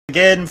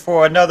again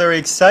for another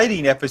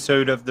exciting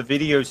episode of the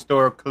Video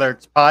Store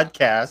Clerks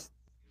podcast.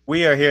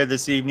 We are here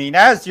this evening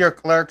as your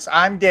clerks.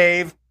 I'm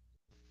Dave.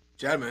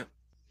 Chadman.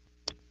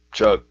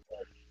 Chuck.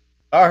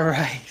 All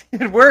right.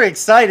 We're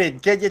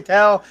excited. Can you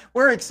tell?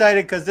 We're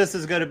excited because this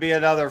is going to be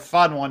another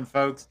fun one,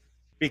 folks.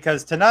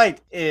 Because tonight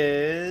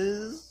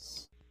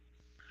is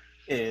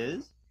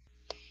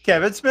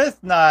Kevin Smith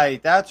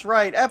night. That's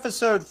right.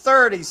 Episode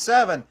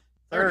 37.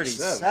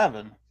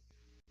 37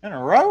 in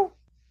a row?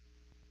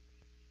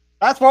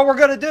 That's what we're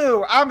going to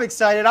do. I'm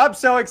excited. I'm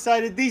so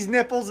excited. These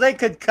nipples, they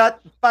could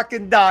cut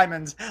fucking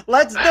diamonds.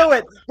 Let's do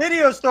it.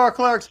 Video Store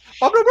Clerks.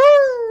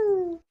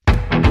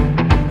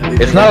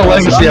 It's not a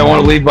legacy I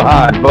want to leave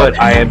behind, but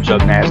I am Chuck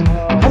Nasty.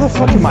 How the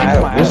fuck am I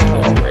out of whiskey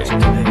already?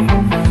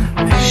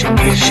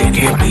 This shit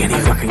can't be any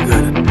fucking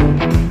good.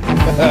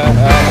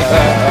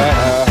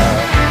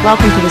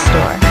 Welcome to the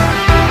store.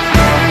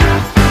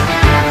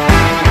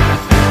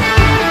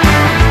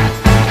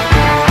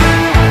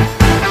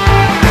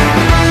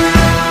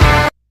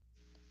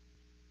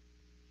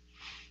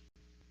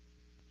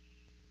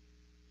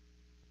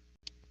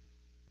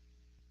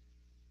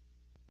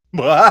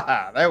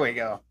 There we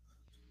go.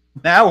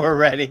 Now we're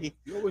ready.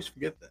 You always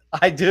forget that.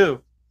 I do.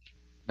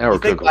 Now we're I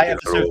think cooking. by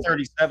episode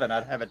 37,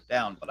 I'd have it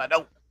down, but I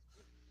don't.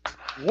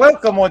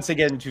 Welcome once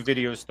again to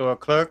Video Store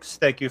Clerks.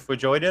 Thank you for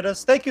joining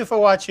us. Thank you for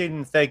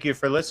watching. Thank you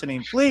for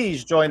listening.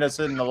 Please join us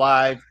in the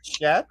live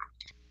chat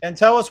and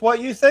tell us what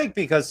you think,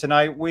 because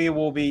tonight we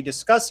will be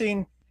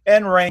discussing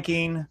and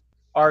ranking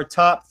our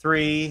top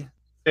 3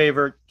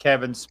 favorite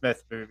Kevin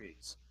Smith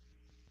movies.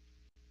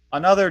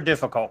 Another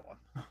difficult one.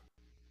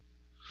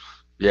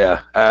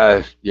 Yeah.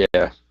 It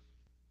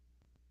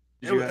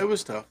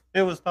was tough.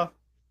 It was tough.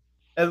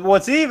 And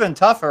what's even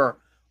tougher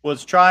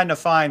was trying to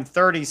find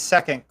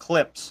 30-second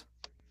clips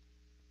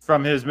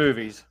from his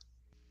movies.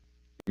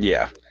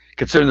 Yeah.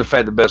 Considering the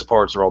fact the best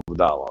parts are all the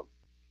dialogue.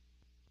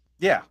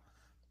 Yeah.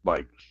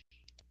 Like.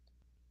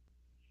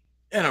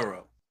 In a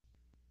row.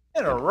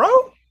 In a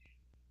row?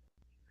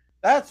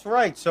 That's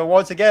right. So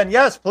once again,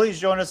 yes,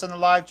 please join us in the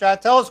live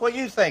chat. Tell us what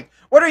you think.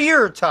 What are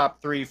your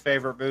top 3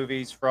 favorite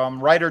movies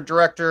from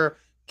writer-director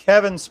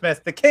Kevin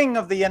Smith, the king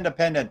of the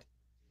independent?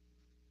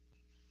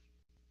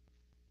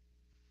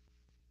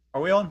 Are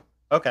we on?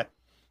 Okay.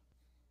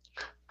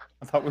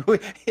 I thought we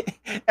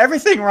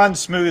everything runs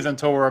smooth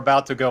until we're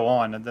about to go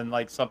on, and then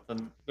like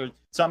something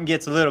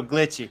gets a little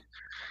glitchy.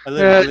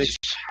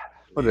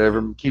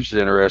 Whatever. Keeps it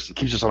interesting.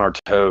 Keeps us on our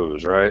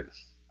toes, right?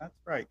 That's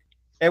right.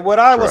 And what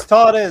I was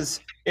taught is,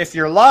 if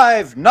you're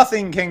live,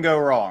 nothing can go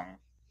wrong.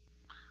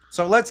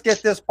 So let's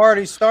get this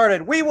party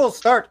started. We will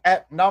start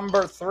at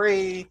number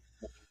 3.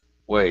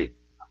 Wait,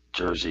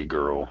 Jersey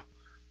Girl.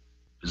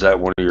 Is that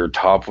one of your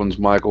top ones,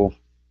 Michael?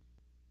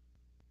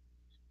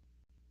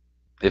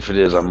 If it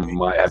is, I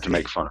might have to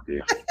make fun of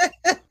you.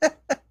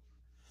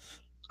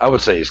 I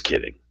would say he's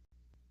kidding.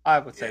 I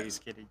would say he's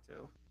kidding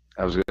too.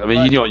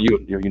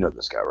 You know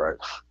this guy, right?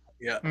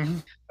 Yeah. Mm-hmm.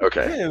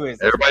 Okay.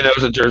 Everybody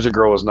knows that Jersey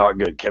Girl is not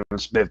good. Kevin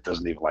Smith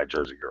doesn't even like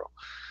Jersey Girl.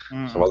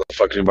 So why the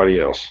fuck is anybody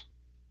else?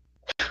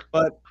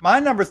 But my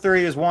number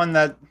 3 is one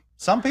that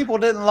some people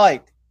didn't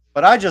like,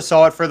 but I just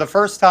saw it for the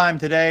first time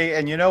today,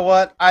 and you know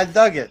what? I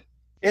dug it.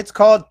 It's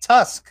called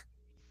Tusk.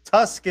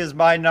 Tusk is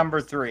my number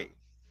 3.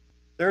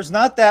 There's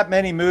not that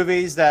many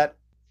movies that,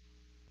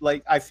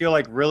 like, I feel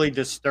like really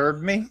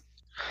disturbed me.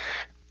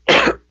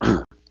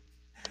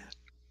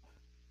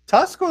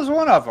 Tusk was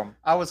one of them.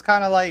 I was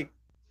kind of like,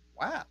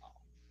 wow.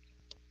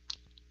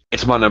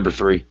 It's my number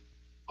 3,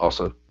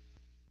 also.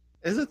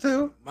 Is it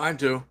too? Mine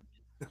too.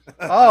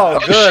 Oh,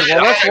 good.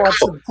 Well, let's watch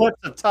some clips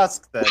of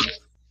Tusk then.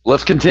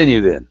 Let's continue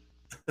then.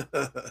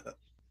 I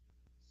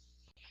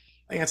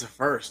think that's a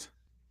first.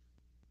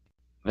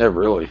 Yeah,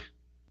 really.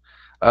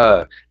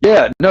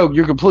 Yeah, no,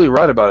 you're completely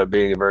right about it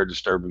being a very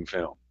disturbing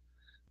film.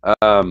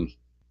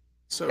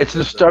 It's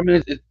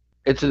disturbing.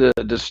 It's a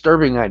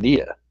disturbing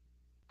idea,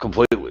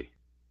 completely.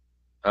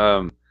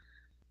 The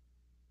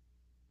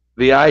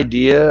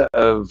idea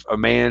of a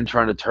man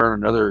trying to turn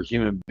another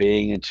human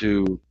being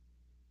into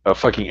a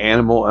fucking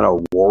animal and a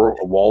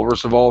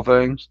walrus of all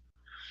things.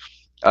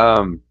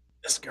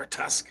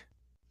 Tusk.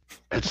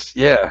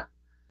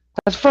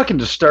 That's fucking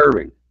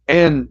disturbing.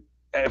 And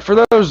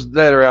for those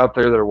that are out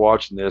there that are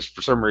watching this,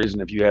 for some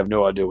reason, if you have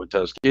no idea what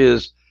Tusk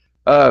is,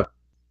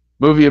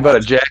 movie about a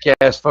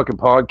jackass fucking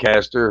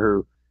podcaster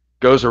who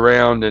goes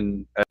around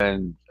and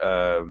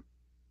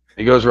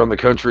he goes around the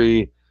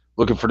country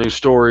looking for new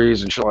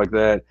stories and shit like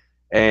that,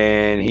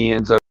 and he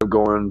ends up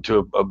going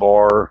to a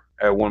bar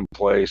at one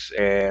place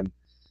and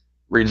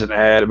reads an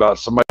ad about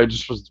somebody who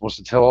just wants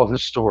to tell all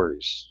his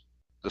stories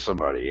to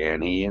somebody,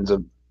 and he ends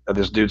up at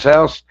this dude's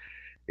house.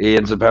 He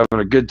ends up having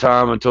a good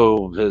time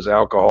until his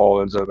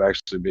alcohol ends up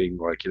actually being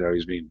like,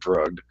 he's being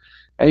drugged.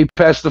 And he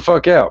passed the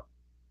fuck out.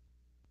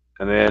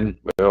 And then,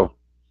 well,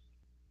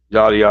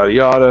 yada, yada,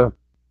 yada.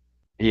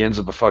 He ends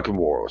up a fucking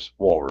walrus.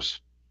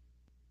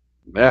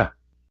 Yeah.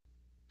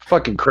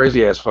 Fucking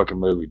crazy ass fucking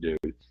movie,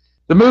 dude.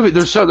 The movie,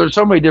 there's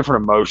so many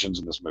different emotions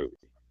in this movie.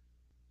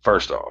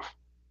 First off.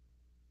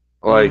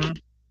 Like,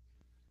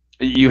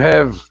 you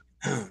have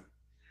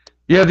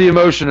the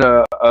emotion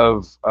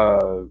of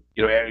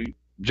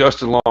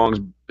Justin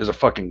Long is a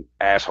fucking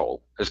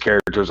asshole. His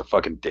character is a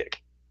fucking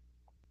dick.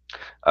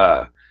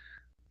 And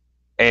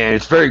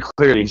it's very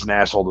clear he's an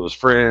asshole to his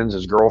friends,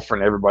 his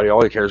girlfriend, everybody.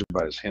 All he cares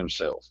about is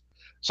himself.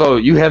 So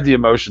you have the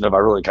emotion of, I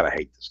really kind of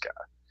hate this guy.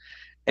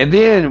 And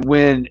then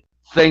when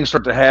things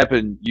start to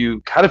happen,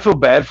 you kind of feel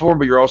bad for him,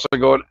 but you're also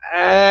going,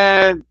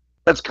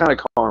 that's kind of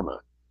karma.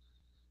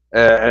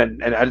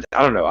 And I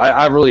don't know.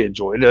 I really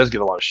enjoy it. It does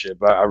get a lot of shit,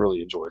 but I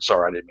really enjoy it.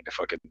 Sorry, I didn't mean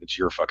to it's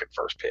your fucking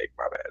first pick.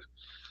 My bad.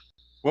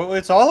 Well,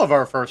 it's all of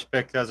our first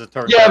pick as it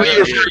turns Yeah, out.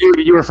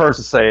 but you were first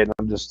to say it.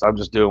 And I'm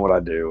just doing what I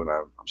do, and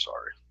I'm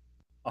sorry.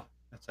 Oh,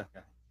 that's okay.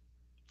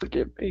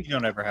 Forgive me. You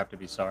don't ever have to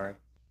be sorry.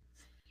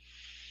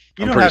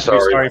 You I'm don't pretty have to be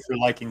sorry. sorry for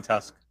liking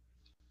Tusk.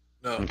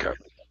 No. Okay,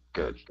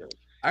 good.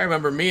 I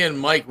remember me and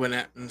Mike went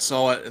out and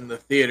saw it in the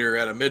theater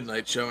at a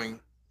midnight showing.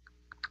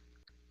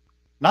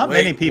 Not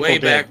many people way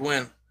did. back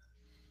when.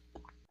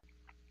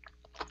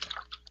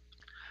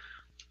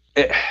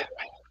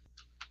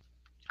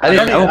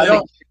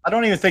 I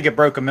don't even think it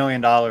broke $1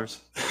 million.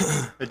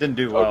 It didn't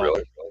do well. Oh,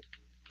 really?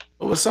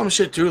 It was some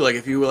shit too. Like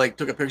if you like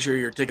took a picture of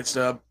your ticket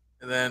stub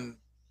and then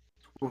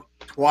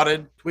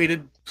tweeted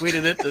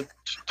it to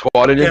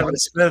Twatted it Kevin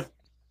Smith.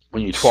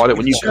 when you twat it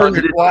when you Showed turned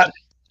your it. twat.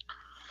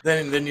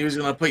 Then he was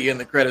gonna put you in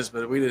the credits,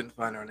 but we didn't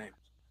find our name.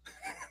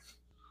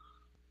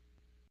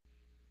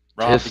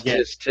 Rob Tisk, again.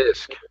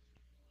 tisk.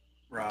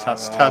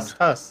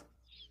 Tusk.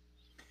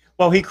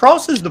 Well, he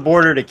crosses the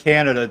border to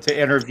Canada to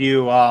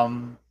interview.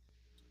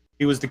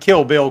 He was the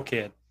Kill Bill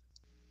kid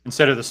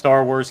instead of the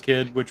Star Wars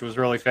kid, which was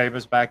really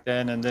famous back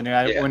then. And then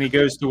when he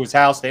goes to his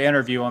house to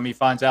interview him, he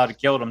finds out he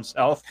killed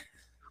himself.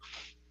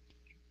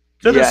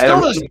 So there's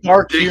still this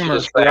dark humor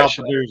throughout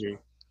the movie,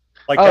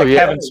 like that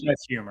Kevin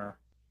Smith humor.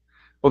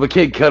 Well, the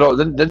kid cut all.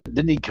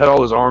 Didn't he cut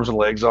all his arms and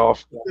legs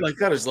off? He like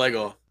cut his leg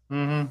off.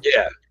 Mm-hmm.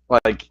 Yeah,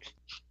 like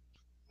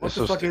What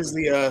the fuck is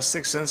the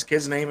Sixth Sense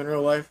kid's name in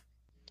real life?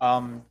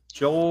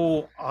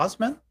 Joel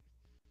Osment?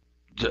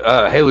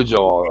 Haley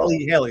Joel.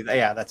 Haley,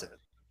 yeah, that's it.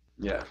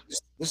 Yeah.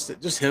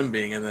 Just him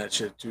being in that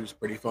shit too is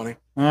pretty funny.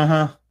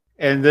 Uh-huh.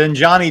 And then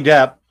Johnny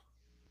Depp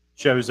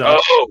shows up.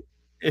 Oh,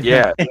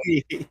 yeah.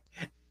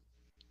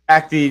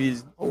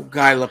 Acting. Oh,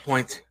 Guy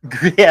Lapointe.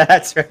 Yeah,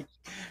 that's right.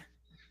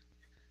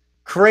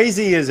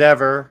 Crazy as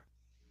ever.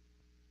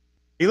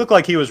 He looked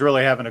like he was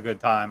really having a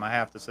good time, I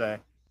have to say.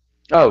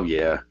 Oh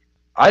yeah.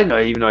 I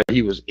didn't even know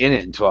he was in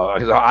it until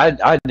because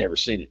I'd never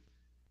seen it,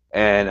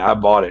 and I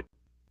bought it.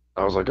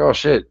 I was like, oh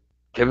shit,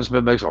 Kevin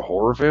Smith makes a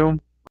horror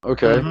film.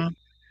 Okay. Mm-hmm.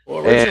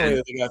 Well,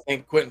 originally, I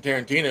think Quentin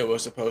Tarantino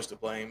was supposed to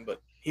play him,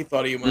 but he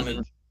thought he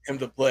wanted him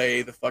to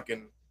play the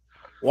fucking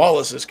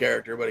Wallace's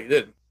character, but he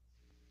didn't.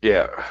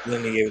 Yeah. And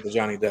then he gave it to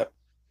Johnny Depp.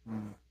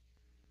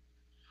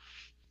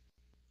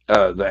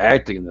 The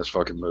acting in this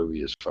fucking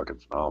movie is fucking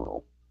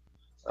phenomenal.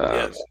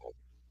 Yes.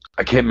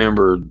 I can't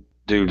remember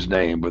dude's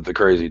name, but the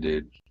crazy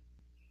dude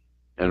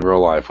in real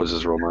life was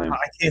his real name. I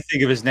can't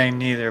think of his name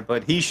neither,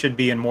 but he should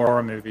be in more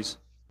horror movies.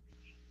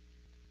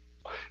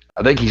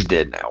 I think he's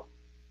dead now.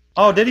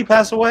 Oh, did he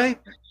pass away?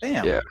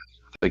 Damn. Yeah.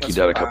 I think he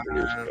died a couple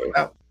years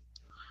ago.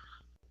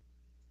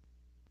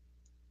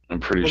 I'm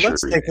pretty sure.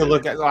 Let's take a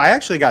look at. I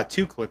actually got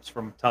 2 clips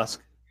from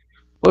Tusk.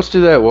 Let's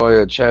do that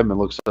while Chapman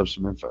looks up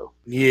some info.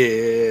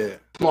 Yeah.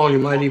 Small, you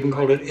might even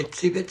call it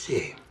itsy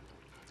bitsy.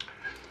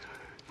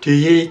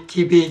 The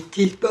itsy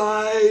bitsy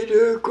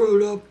spider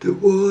crawled up the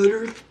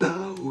water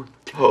spout.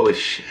 Holy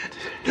shit.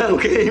 Now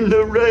came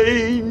the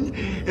rain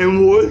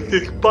and washed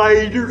the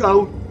spider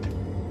out.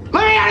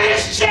 Let me out of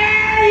this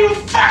chair, you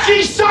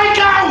fucking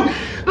psycho!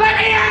 Let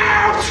me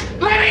out!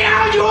 Let me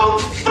out, you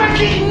old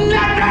fucking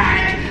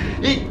nutbag!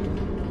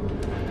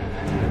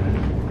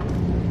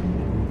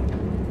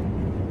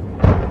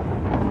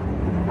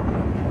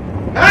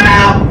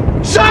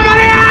 Help!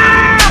 Somebody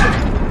help!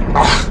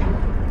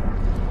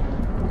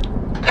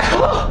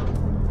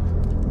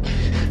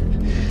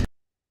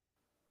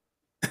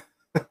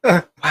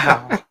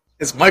 Wow.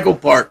 It's Michael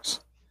Parks.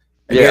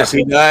 And Yeah. yes,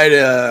 he died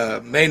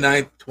May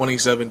 9th,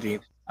 2017.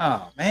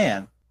 Oh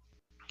man.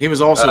 He was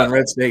also in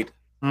Red State.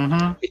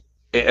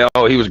 Mm-hmm.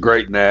 Oh, he was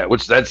great in that.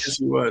 Which Yes,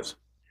 he was.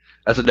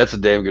 that's a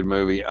damn good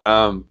movie.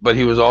 But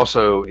he was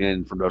also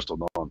in From Dusk Till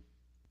Dawn.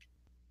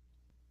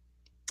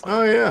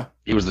 Oh, yeah.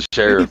 He was the Who's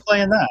sheriff. he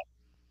playing that?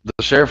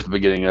 The sheriff at the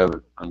beginning of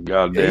it. I'm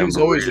goddamn. Yeah, he was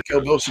always the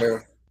Kill Bill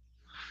sheriff.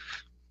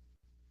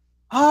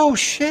 Oh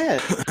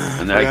shit.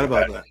 And Forgot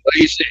about that.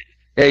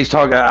 He's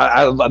talking.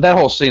 That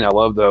whole scene I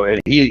love though,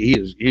 and he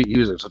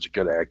was such a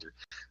good actor.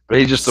 But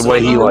he's just the way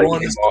he like.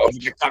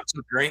 The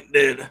cocksucker ain't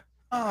dead.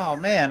 Oh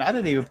man, I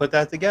didn't even put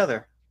that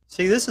together.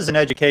 See, this is an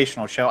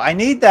educational show. I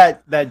need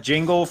that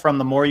jingle from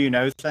the More You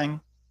Know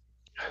thing.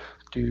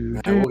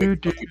 Yeah, we'll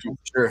get to it,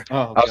 sure.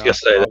 Oh, I was gonna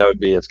say that would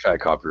be it's kind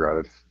of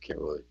copyrighted. Can't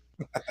really.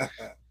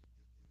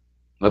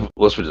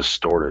 Unless we just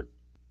stored it.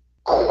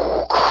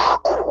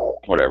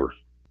 Whatever.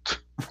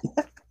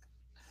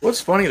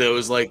 What's funny though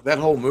is like that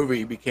whole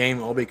movie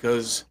became all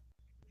because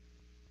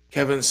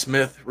Kevin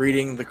Smith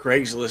reading the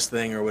Craigslist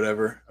thing or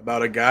whatever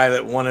about a guy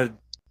that wanted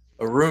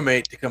a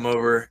roommate to come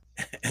over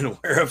and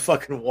wear a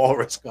fucking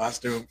walrus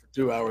costume for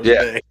 2 hours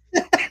Yeah. a day.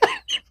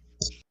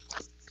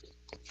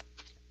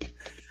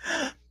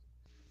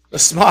 The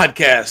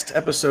Smodcast,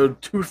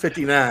 episode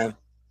 259.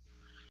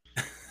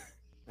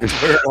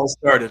 That's where it all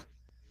started.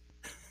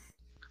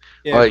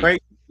 Yeah, Like- Craig,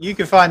 you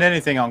can find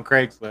anything on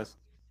Craigslist.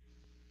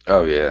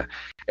 Oh yeah,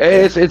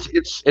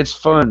 it's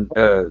fun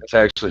to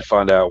actually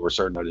find out where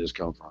certain ideas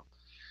come from,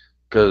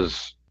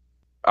 because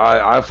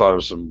I thought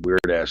of some weird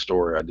ass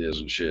story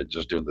ideas and shit,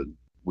 just doing the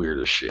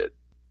weirdest shit,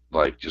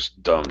 like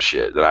just dumb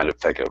shit that I ended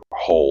up thinking of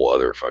whole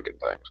other fucking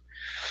things.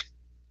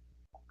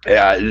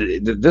 Yeah,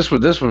 this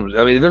one.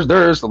 I mean,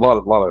 there is a lot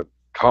of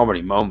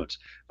comedy moments,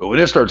 but when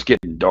it starts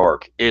getting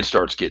dark, it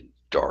starts getting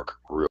dark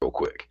real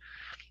quick,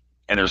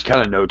 and there's kind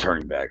of no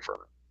turning back from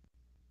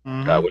it.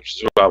 Mhm. Which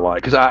is what I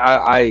like, because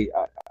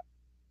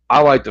I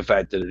like the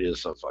fact that it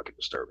is so fucking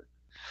disturbing,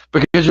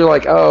 because you're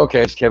like, oh,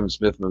 okay, it's a Kevin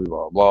Smith movie,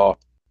 blah blah.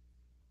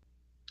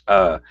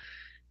 And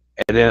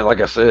then,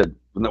 like I said,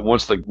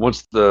 once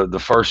the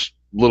first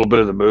little bit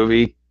of the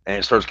movie and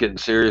it starts getting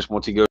serious,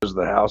 once he goes to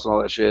the house and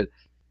all that shit,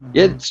 Mhm.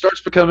 it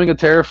starts becoming a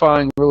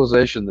terrifying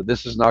realization that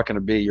this is not going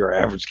to be your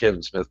average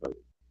Kevin Smith movie.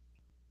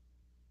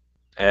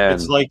 And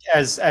It's like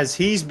as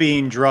he's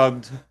being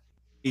drugged,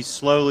 he's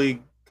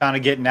slowly kind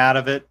of getting out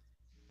of it.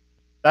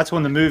 That's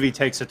when the movie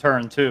takes a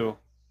turn too.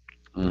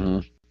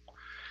 mhm. He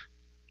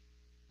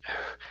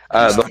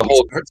The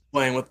whole starts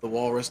playing with the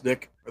walrus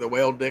dick or the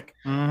whale dick.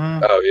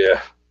 Mm-hmm. oh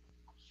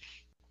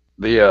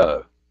yeah,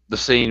 the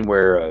scene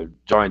where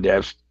Johnny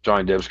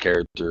Depp's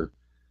character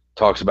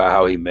talks about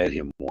how he met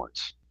him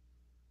once,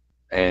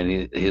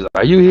 and he's like,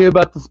 "Are you here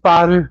about the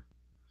spider?"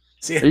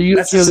 See, Are you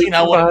that's the killing scene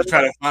I wanted to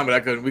somebody? try to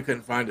find, but we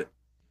couldn't find it.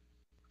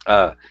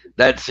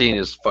 That scene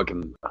is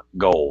fucking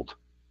gold.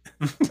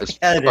 It's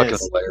Yeah, it fucking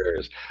is.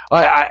 hilarious.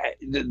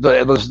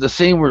 The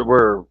scene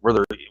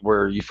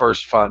where you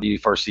first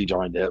see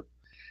Johnny Depp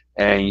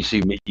and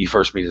you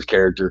first meet his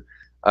character,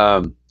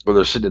 where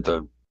they're sitting at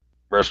the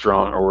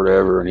restaurant or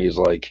whatever, and he's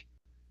like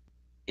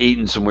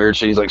eating some weird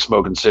shit. He's like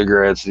smoking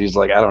cigarettes, and he's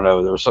like, I don't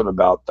know. There was something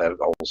about that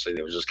whole scene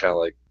that was just kind of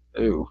like,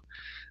 ooh,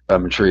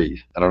 I'm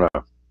intrigued. I don't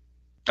know.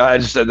 I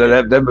just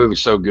that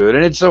movie's so good,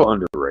 and it's so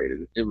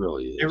underrated. It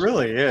really is. It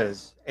really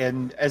is.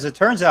 And as it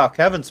turns out,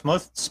 Kevin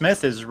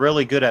Smith is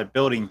really good at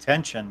building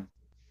tension.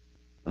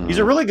 He's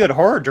a Mhm. really good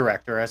horror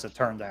director, as it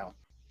turned out.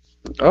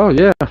 Oh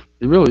yeah,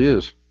 he really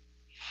is.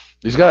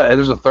 There's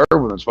a third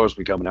one that's supposed to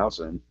be coming out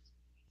soon,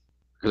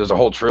 because there's a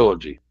whole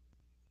trilogy.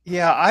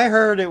 Yeah, I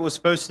heard it was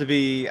supposed to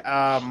be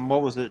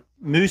what was it?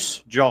 Moose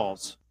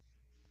Jaws.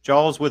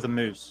 Jaws with a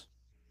moose.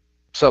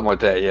 Something like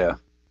that, yeah.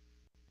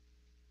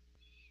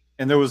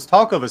 And there was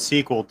talk of a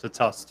sequel to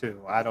Tusk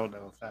too. I don't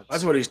know if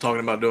That's what he's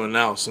talking about doing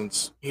now,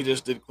 since he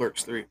just did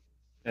Clerks 3.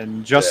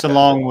 And Justin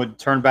Long would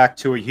turn back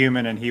to a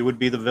human, and he would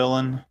be the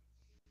villain.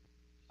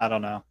 I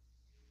don't know.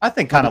 I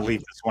think kind of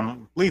leave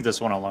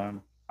this one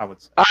alone. I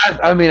would say.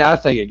 I mean, I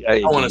think I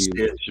want to see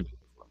it.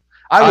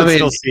 I would mean,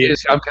 still see it.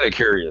 I'm kind of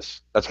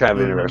curious. That's kind of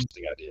an Mhm.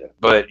 interesting idea.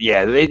 But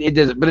yeah, it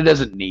doesn't. But it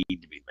doesn't need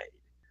to be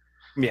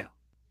made. Yeah.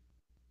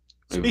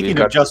 We've Speaking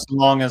got- of Justin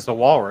Long as the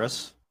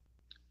walrus,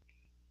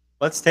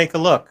 let's take a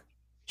look.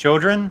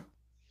 Children,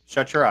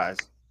 shut your eyes.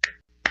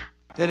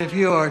 That if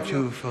you are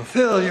to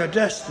fulfill your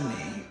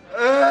destiny,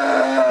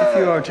 if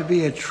you are to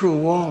be a true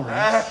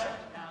walrus,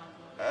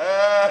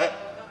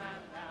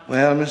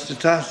 well, Mr.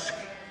 Tusk,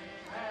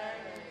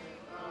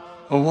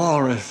 a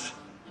walrus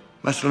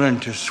must learn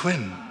to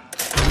swim.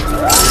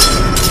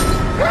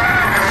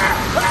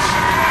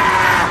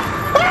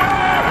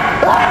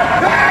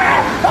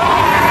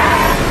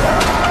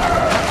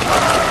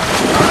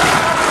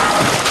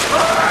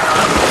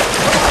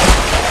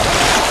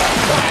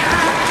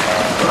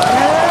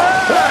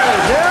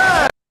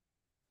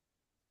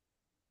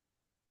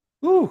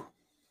 Woo.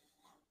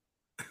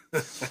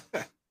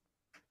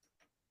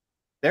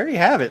 There you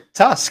have it.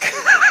 Tusk.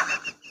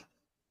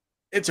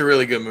 It's a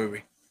really good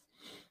movie.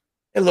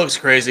 It looks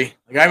crazy.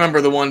 Like, I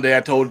remember the one day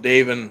I told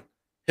Dave and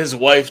his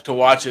wife to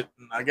watch it,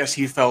 and I guess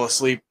he fell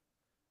asleep.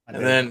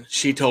 And then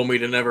she told me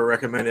to never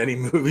recommend any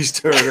movies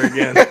to her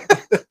again.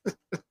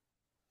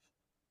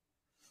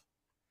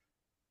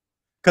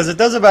 Because it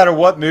doesn't matter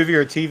what movie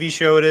or TV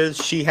show it is,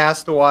 she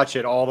has to watch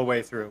it all the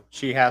way through.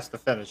 She has to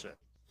finish it.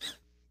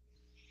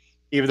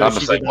 Even though I'm the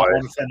she same did not way.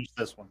 want to finish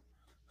this one.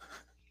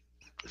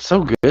 It's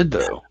so good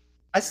though.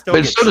 I still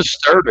But it's so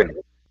disturbing.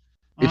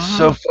 It's Mhm.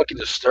 so fucking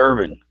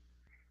disturbing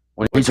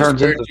when he Which is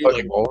turns weird, into too,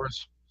 fucking like-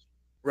 walrus.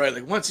 Right,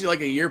 like once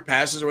like a year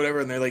passes or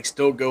whatever, and they like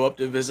still go up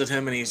to visit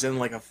him, and he's in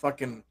like a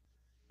fucking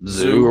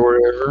Zoo or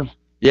whatever.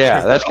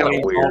 Yeah, that's kind of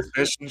eating weird.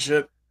 fish and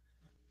shit.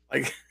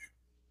 Like,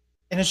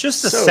 And it's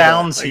just the So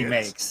sounds bad, he like,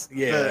 it's- makes.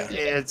 yeah.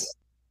 It's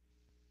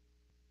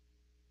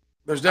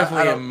there's I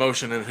definitely don't-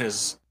 emotion in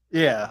his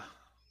yeah.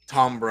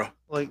 timbre.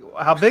 Like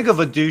how big of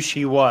a douche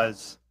he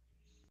was.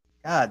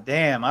 God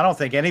damn, I don't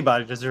think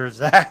anybody deserves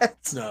that.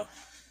 No,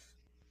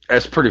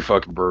 That's pretty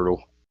fucking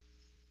brutal.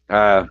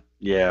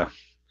 Yeah.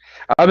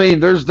 I mean,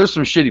 there's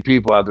some shitty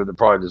people out there that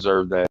probably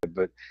deserve that,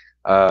 but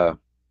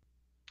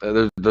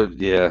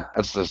yeah,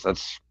 that's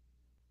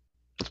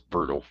It's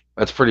brutal.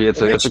 That's pretty.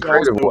 It's a makes you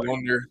creative also way.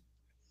 wonder.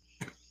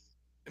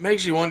 It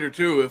makes you wonder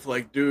too if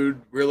like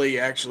dude really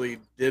actually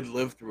did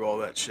live through all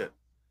that shit.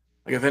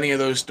 Like if any of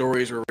those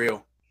stories were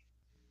real.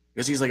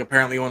 Because he's like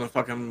apparently on a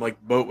fucking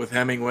like boat with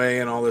Hemingway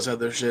and all this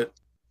other shit.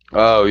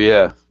 Oh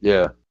yeah,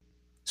 yeah.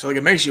 So like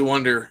it makes you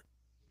wonder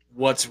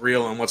what's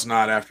real and what's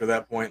not after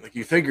that point. Like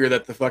you figure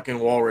that the fucking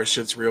walrus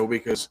shit's real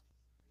because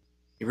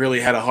he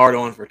really had a hard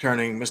on for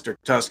turning Mr.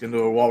 Tusk into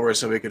a walrus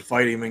so he could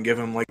fight him and give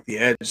him like the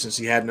edge since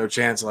he had no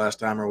chance last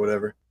time or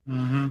whatever.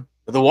 Mm-hmm.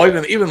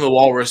 But even the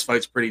walrus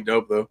fight's pretty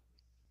dope though.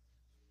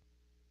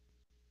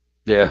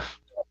 Yeah.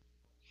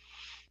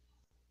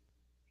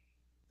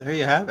 There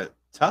you have it.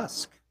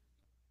 Tusk.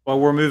 Well,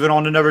 we're moving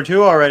on to number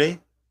 2 already.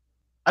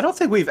 I don't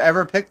think we've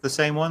ever picked the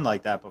same one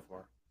like that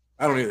before.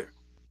 I don't either.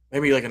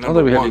 Maybe like a I don't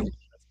number think we have one.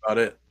 That's about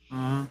it.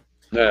 Mm-hmm.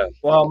 Yeah.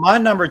 Well, my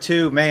number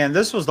 2, man,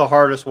 this was the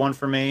hardest one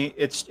for me.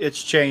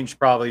 It's changed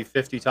probably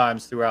 50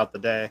 times throughout the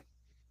day.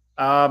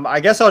 I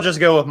guess I'll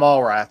just go with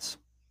Mallrats.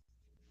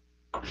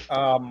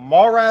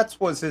 Mallrats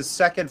was his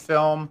second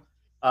film,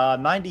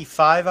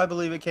 95, I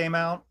believe it came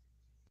out.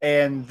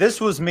 And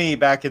this was me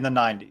back in the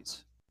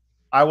 90s.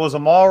 I was a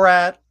mall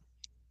rat,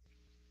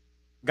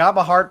 got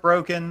my heart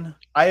broken.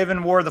 I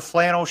even wore the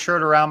flannel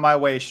shirt around my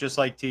waist just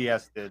like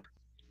TS did.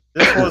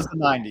 This was the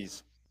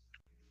 90s.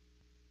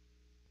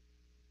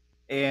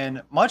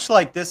 And much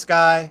like this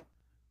guy,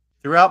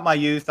 throughout my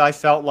youth, I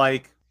felt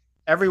like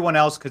everyone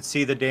else could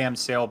see the damn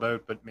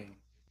sailboat but me.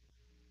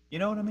 You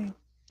know what I mean?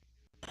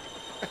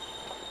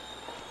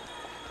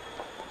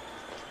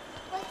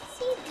 What's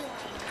he doing?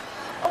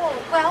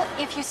 Oh, well,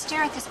 if you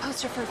stare at this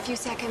poster for a few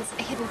seconds,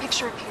 a hidden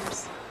picture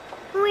appears.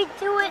 Can we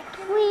do it,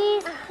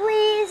 please?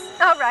 Please?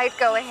 All right,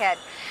 go ahead.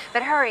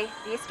 But hurry,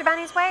 the Easter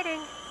Bunny's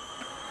waiting.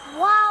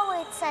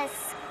 Wow, it's a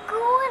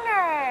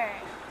schooner.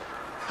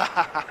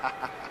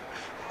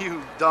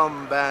 You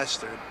dumb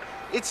bastard.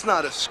 It's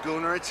not a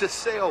schooner, it's a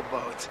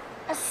sailboat.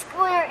 A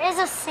schooner is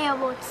a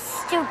sailboat,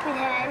 stupid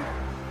head.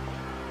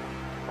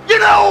 You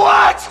know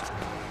what?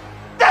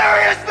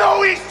 There is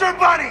no Easter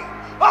Bunny!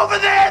 Over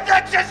there,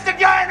 that's just a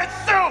guy in a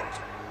suit!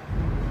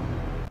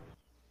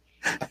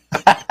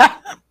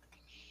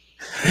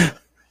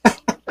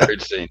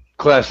 Great scene.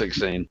 Classic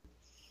scene.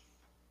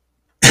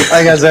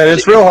 Like I said,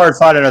 it's real hard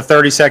finding a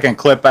 30-second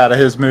clip out of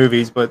his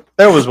movies, but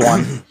there was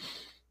one.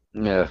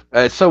 Yeah.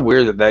 It's so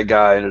weird that that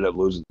guy ended up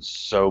losing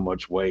so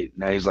much weight.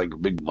 Now he's like a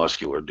big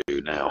muscular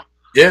dude now.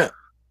 Yeah.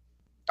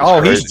 Oh,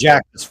 crazy. he's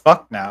jacked as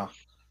fuck now.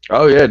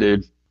 Oh yeah,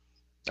 dude.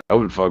 I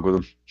wouldn't fuck with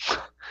him.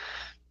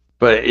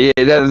 But yeah,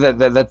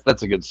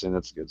 that's a good scene.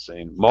 That's a good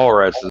scene.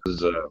 Mallrats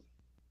is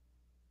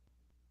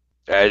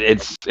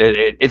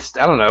it's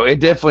I don't know. It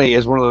definitely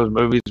is one of those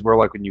movies where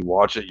like when you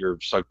watch it, you're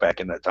sucked back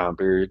in that time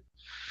period.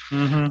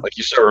 Mm-hmm. Like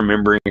you start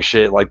remembering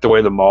shit, like the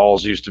way the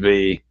malls used to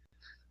be,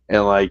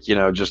 and like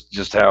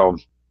just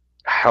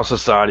how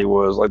society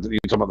was. Like you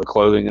talking about the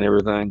clothing and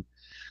everything.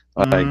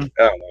 Like I don't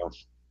know.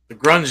 The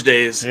grunge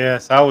days.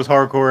 Yes, I was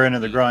hardcore into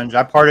the grunge.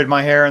 I parted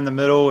my hair in the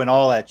middle and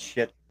all that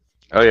shit.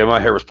 Oh yeah, my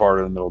hair was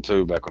parted in the middle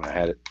too back when I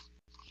had it.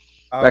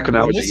 Back when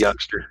I was a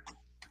youngster.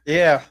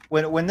 Yeah,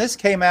 when this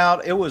came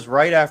out, it was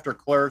right after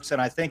Clerks,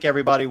 and I think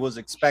everybody was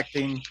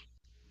expecting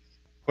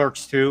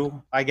Clerks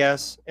 2, I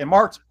guess. And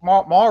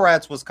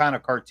Mallrats was kind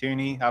of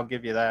cartoony, I'll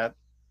give you that.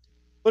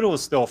 But it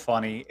was still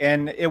funny.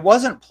 And it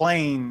wasn't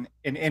playing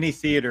in any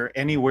theater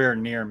anywhere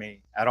near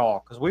me at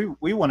all, because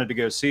we wanted to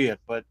go see it,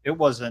 but it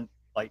wasn't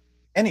like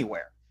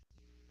anywhere.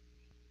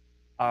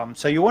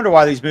 So you wonder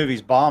why these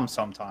movies bomb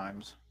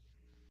sometimes.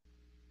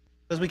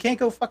 Because we can't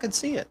go fucking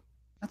see it.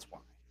 That's why.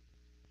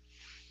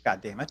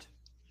 God damn it.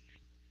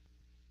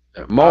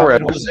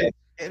 Mallrats it was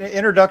an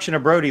introduction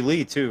of Brody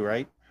Lee too,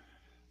 right?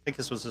 I think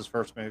this was his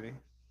first movie.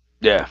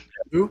 Yeah.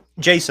 Who?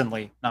 Jason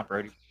Lee, not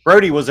Brody.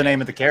 Brody was the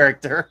name of the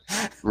character.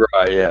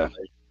 Right, yeah.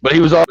 But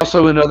he was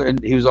also in other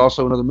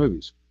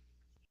movies.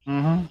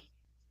 Mm-hmm.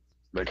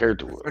 That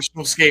character was.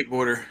 Professional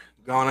skateboarder,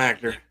 gone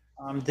actor.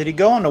 Did he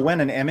go on to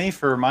win an Emmy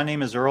for My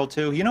Name is Earl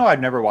too? You know,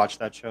 I'd never watched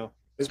that show.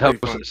 It's That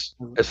pretty was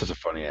fun. It's such a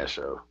funny ass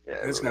show. Yeah.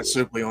 It's got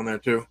Supley on there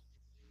too.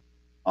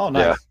 Oh,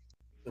 nice.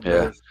 The Yeah.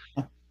 brothers.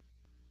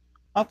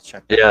 I'll have to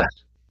check. Yeah.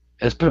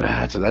 It's been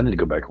I need to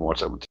go back and watch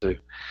that one too.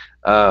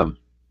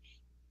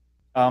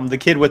 The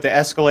kid with the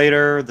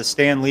escalator, the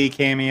Stan Lee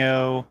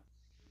cameo.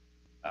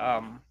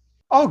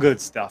 All good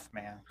stuff,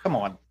 man. Come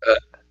on.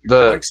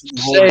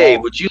 Say,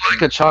 would you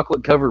like a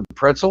chocolate covered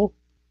pretzel?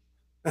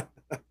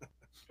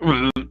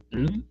 Oh,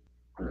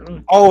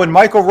 and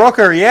Michael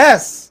Rooker,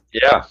 yes.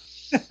 Yeah.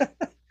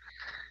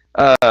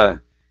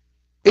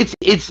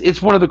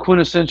 It's one of the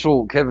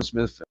quintessential Kevin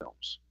Smith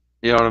films.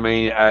 You know what I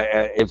mean?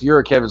 If you're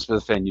a Kevin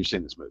Smith fan, you've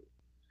seen this movie,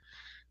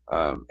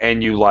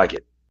 and you like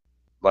it.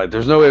 Like,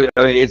 there's no way.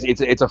 I mean,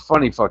 it's a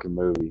funny fucking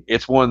movie.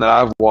 It's one that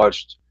I've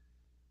watched.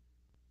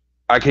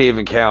 I can't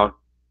even count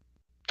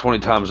 20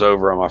 times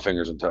over on my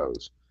fingers and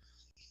toes.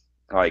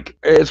 Like,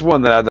 it's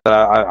one that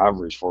I've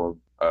reached for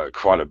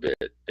quite a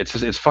bit.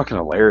 It's fucking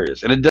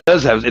hilarious, and it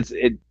does have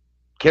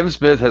Kevin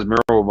Smith has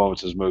memorable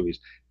moments in his movies,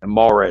 and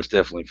Mallrats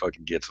definitely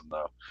fucking gets them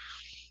though.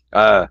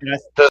 I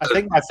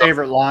think my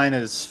favorite line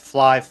is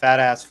 "Fly, fat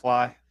ass,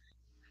 fly."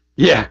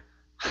 Yeah.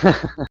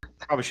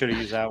 Probably should have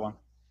used that one.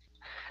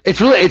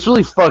 It's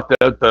really fucked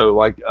up though.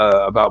 Like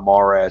about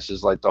Mallrats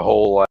is like the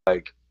whole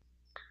like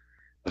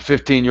the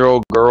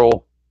 15-year-old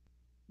girl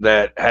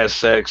that has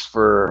sex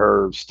for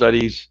her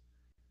studies.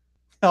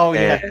 Oh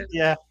yeah,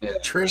 yeah.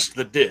 Trish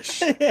the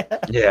dish.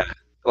 Yeah,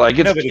 like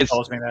Nobody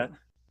calls me that.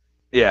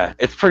 Yeah,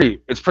 it's pretty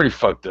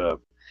fucked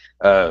up.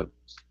 I'm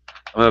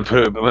gonna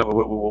put it.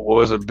 What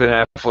was it?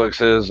 Ben Affleck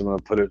says I'm gonna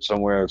put it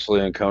somewhere it's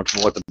really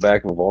uncomfortable at the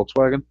back of a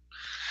Volkswagen.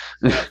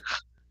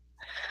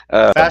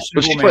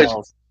 Fashionable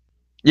males.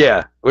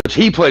 Yeah, which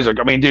he plays. I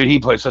mean, dude, he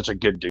plays such a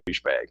good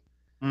douchebag.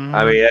 Mm-hmm.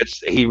 I mean,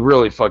 he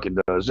really fucking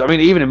does. I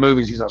mean, even in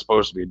movies, he's not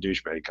supposed to be a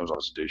douchebag. He comes off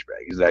as a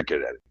douchebag. He's that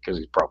good at it because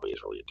he probably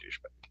is really a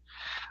douchebag.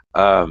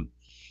 I'm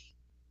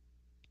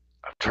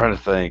trying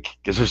to think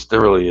because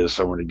there really is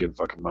so many good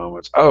fucking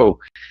moments. Oh,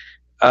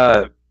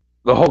 the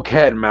whole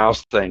cat and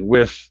mouse thing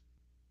with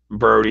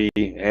Brody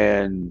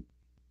and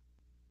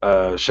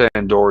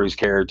Shannon Doherty's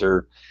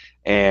character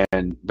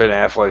and Ben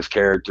Affleck's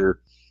character,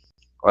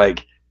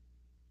 like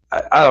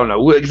I don't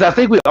know, because I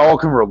think we all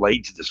can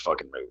relate to this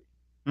fucking movie.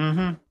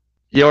 Mm-hmm.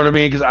 You know what I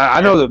mean? Because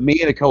I know that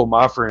me and a couple of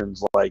my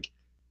friends, like,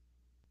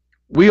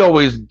 we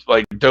always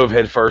like dove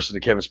headfirst into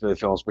Kevin Smith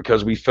films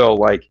because we felt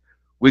like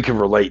we could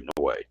relate in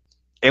a way.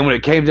 And when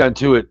it came down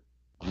to it,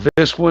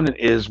 this one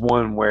is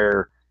one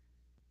where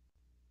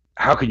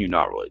how can you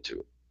not relate to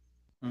it?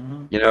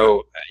 Mm-hmm. You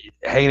know,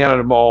 hanging out at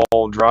a mall,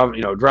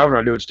 driving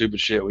around doing stupid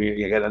shit when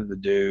you got nothing to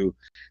do,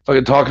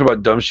 fucking talking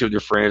about dumb shit with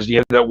your friends. You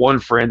have that one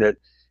friend that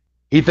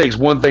he thinks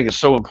one thing is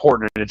so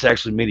important and it's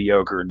actually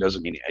mediocre and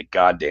doesn't mean a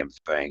goddamn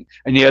thing.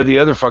 And you have the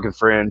other fucking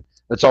friend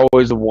that's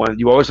always the one.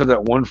 You always have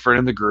that one friend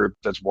in the group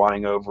that's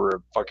whining over a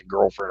fucking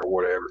girlfriend or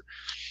whatever.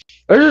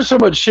 There's just so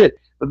much shit.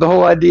 But the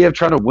whole idea of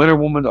trying to win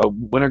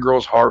a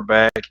girl's heart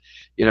back,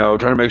 trying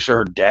to make sure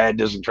her dad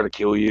doesn't try to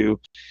kill you,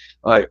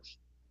 like,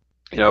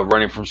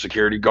 running from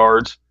security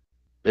guards,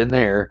 been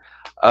there.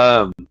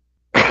 They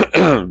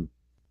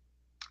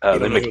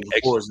make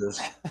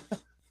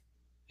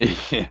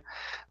yeah.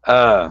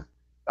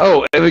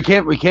 Oh, and we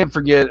can't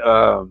forget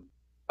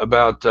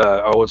about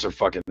what's her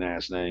fucking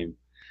ass name?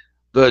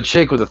 The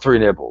chick with the 3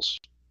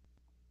 nipples.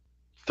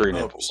 3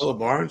 nipples. Priscilla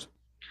Barnes.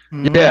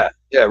 Yeah,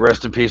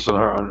 rest in peace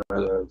on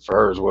her for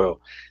her as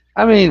well.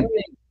 I mean,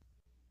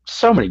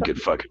 so many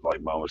good fucking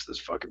like moments in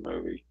this fucking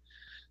movie.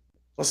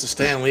 Plus the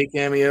Stan Lee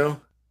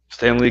cameo.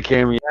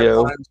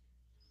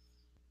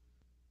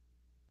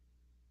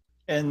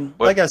 And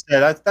like I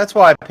said, that's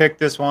why I picked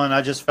this one.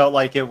 I just felt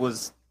like it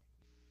was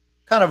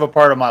kind of a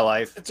part of my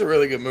life. It's a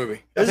really good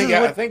movie. I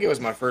think it was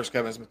my first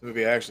Kevin Smith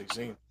movie I actually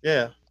seen.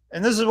 Yeah.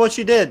 And this is what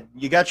you did.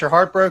 You got your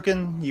heart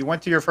broken, you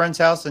went to your friend's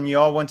house, and you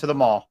all went to the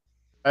mall.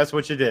 That's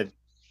what you did.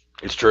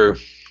 It's true.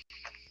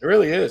 It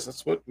really is.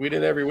 That's what we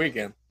did every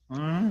weekend.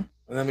 Mm-hmm. And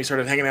then we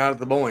started hanging out at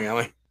the bowling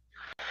alley.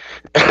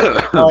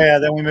 Oh, yeah.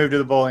 Then we moved to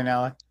the bowling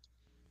alley.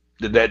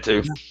 Did that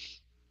too.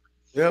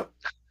 Yep.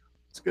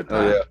 It's a good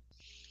time. Oh, yeah.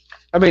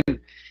 I mean,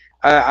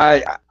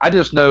 I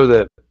just know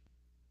that.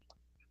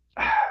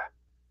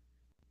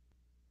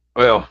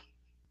 Well,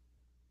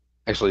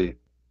 actually,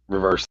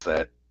 reverse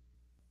that.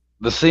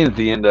 The scene at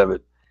the end of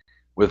it,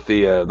 with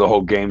the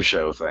whole game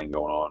show thing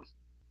going on,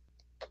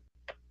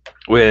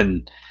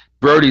 when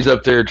Brody's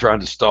up there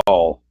trying to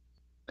stall,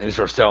 and he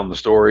starts telling the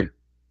story,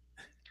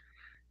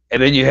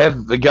 and then you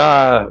have the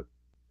guy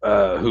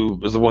who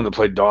was the one that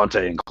played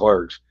Dante in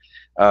Clerks,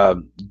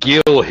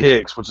 Gil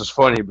Hicks, which is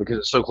funny because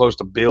it's so close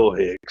to Bill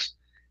Hicks.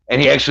 And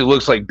he actually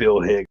looks like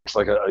Bill Hicks,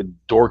 like a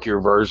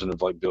dorkier version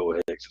of like Bill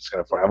Hicks. It's kind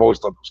of funny. I've always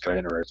thought it was kind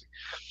of interesting.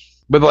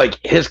 But like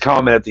his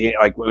comment at the end,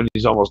 like when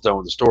he's almost done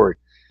with the story.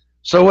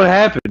 So what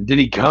happened? Did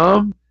he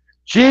come?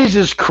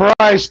 Jesus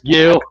Christ,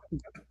 Gil.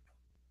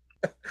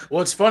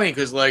 Well, it's funny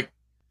because like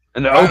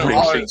and the opening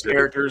all his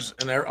characters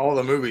and all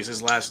the movies,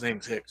 his last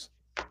name's Hicks.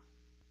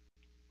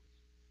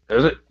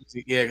 Is it?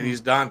 Yeah, because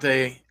he's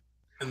Dante,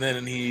 and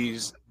then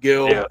he's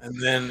Gil,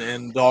 and then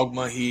in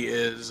Dogma he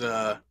is.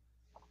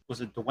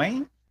 Was it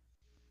Dwayne?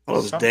 Oh, it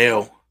was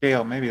Dale.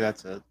 Dale, maybe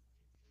that's it.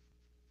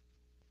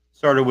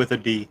 Started with a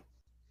D.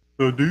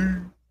 The D.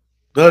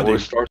 The D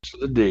starts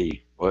with a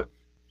D. What?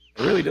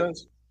 It really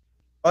does.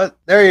 But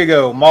there you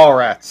go,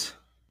 Mallrats.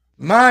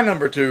 My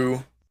number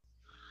 2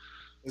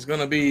 is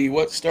going to be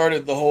what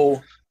started the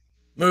whole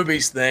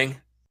movies thing.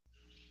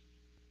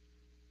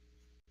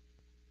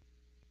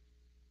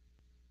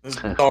 This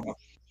is Dogma.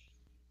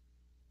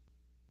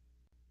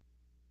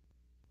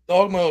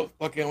 Dogma,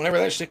 fucking, whenever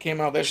that shit came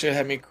out, that shit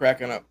had me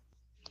cracking up.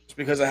 Just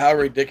because of how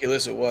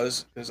ridiculous it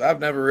was. Because I've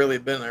never really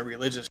been a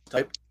religious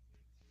type.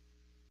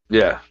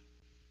 Yeah.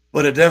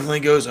 But it definitely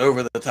goes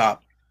over the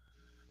top.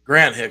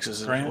 Grant Hicks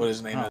is what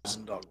his name is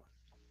in Dogma.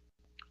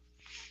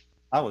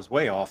 I was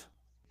way off.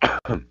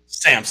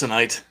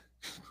 Samsonite.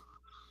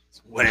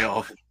 It's way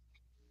off.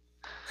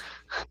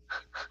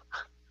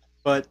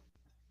 But,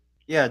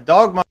 yeah,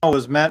 Dogma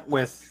was met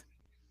with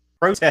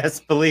protests,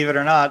 believe it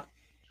or not.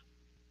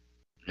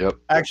 Yep.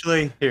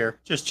 Actually, here,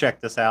 just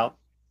check this out.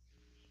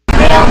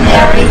 Hail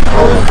Mary,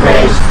 full of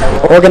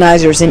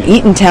Organizers in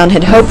Eatontown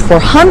had hoped for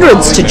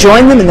hundreds to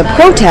join them in the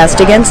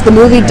protest against the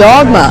movie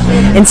Dogma.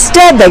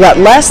 Instead, they got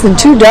less than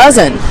 2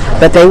 dozen,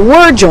 but they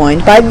were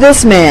joined by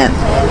this man.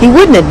 He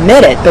wouldn't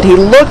admit it, but he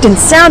looked and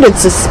sounded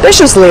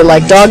suspiciously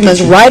like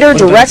Dogma's writer,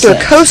 director,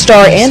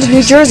 co-star, and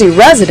New Jersey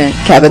resident,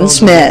 Kevin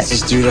Smith.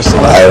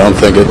 I don't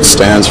think it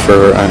stands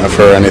for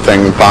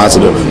anything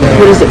positive.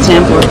 What does it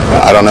stand for?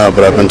 I don't know,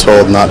 but I've been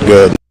told not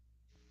good.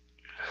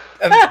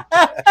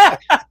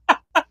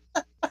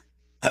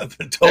 I've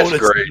been told That's it's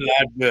great.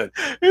 not good.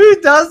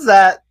 Who does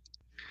that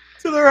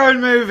to their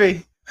own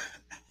movie?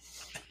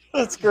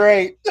 That's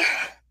great.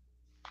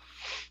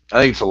 I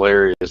think it's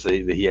hilarious that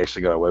he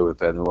actually got away with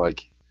that. And they're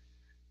like,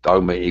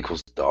 Dogma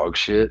equals dog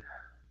shit.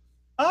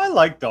 I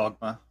like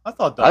Dogma. I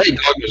thought I Dogma.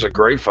 think Dogma was a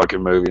great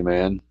fucking movie,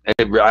 man.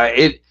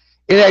 It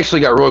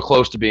actually got real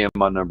close to being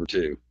my number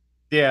 2.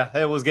 Yeah,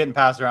 it was getting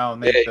passed around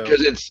with me too.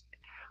 Because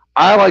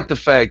I like the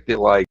fact that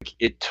like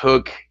it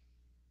kind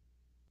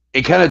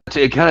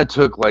of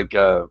took like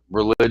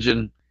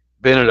religion,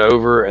 bent it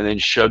over, and then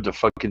shoved a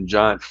fucking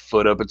giant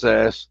foot up its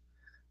ass.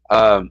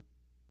 Oh,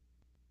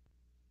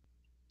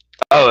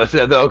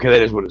 okay,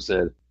 that is what it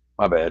said.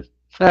 My bad.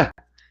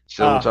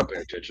 Still, I'm not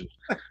paying attention.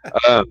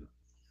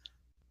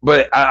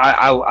 But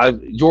I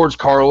George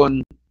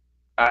Carlin.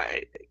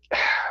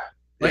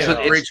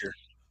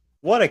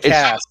 What a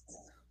cast!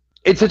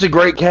 It's such a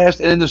great cast,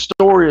 and then the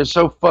story is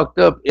so fucked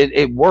up.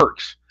 It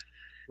works.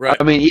 Right.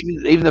 I mean,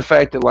 even the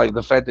fact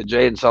that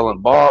Jay and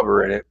Silent Bob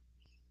are in it.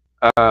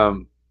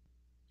 The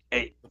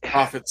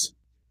Prophets.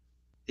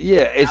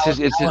 Yeah, it's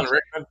Alan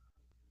Rickman.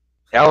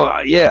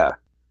 Yeah.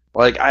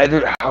 Like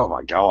oh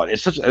my god,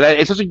 it's such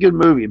a good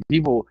movie. And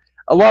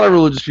a lot of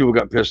religious people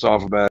got pissed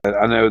off about it.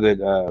 I know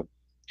that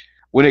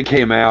when it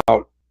came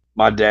out,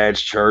 my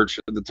dad's church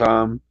at the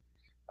time,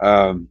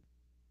 I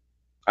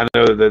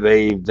know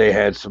that they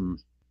had some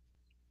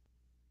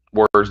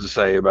words to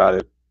say about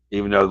it,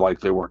 even though like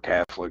they weren't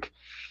Catholic,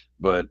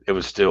 but it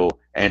was still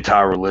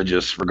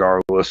anti-religious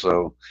regardless.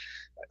 So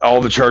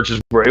all the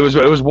churches were. It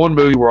was one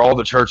movie where all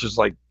the churches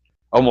like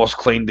almost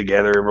cleaned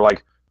together and were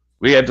like,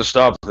 we have to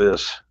stop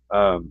this.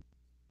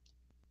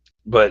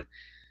 But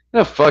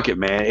fuck it,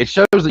 man. It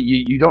shows that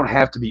you don't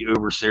have to be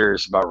uber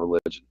serious about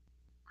religion.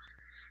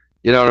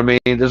 You know what I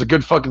mean? There's a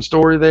good fucking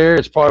story there.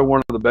 It's probably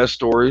one of the best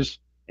stories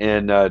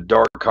in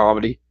dark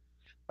comedy.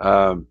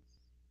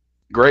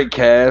 Great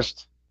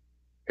cast.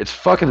 It's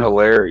fucking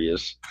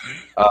hilarious.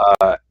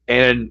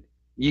 And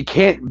you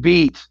can't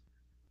beat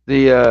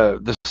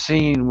the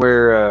scene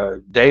where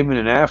Damon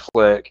and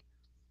Affleck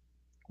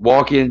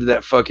walk into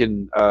that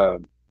fucking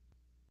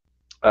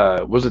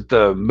was it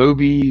the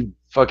movie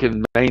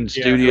fucking main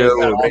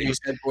studio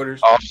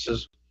headquarters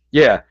offices?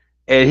 Yeah.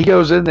 And he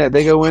goes in there,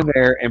 they go in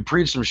there and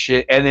preach some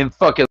shit and then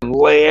fucking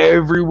lay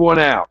everyone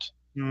out.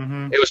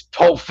 Mm-hmm. It was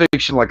Pulp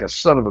Fiction like a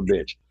son of a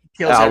bitch.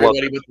 Kills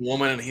everybody but the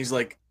woman, and he's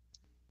like,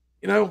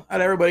 out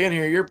of everybody in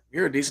here,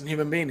 you're a decent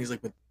human being. He's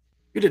like, but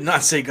you did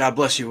not say God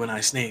bless you when I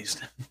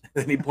sneezed.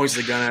 Then he points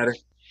the gun at her.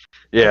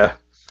 Yeah.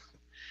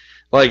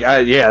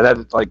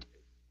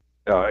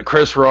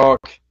 Chris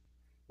Rock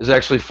is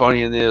actually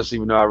funny in this,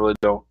 even though I really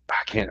don't.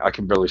 I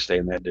can barely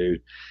stand that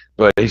dude,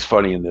 but he's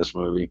funny in this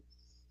movie.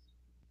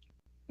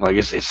 Like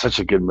it's such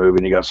a good movie,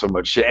 and he got so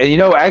much shit.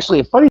 And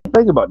actually, a funny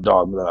thing about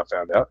Dogma that I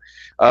found out,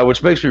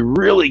 which makes me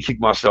really kick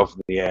myself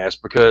in the ass,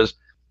 because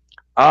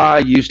I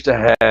used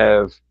to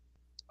have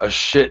a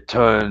shit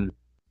ton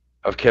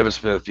of Kevin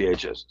Smith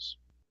VHSs.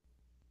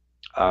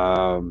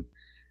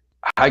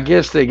 I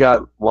guess they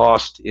got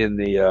lost in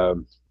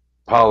the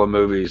pile of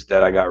movies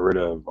that I got rid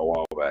of a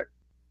while back,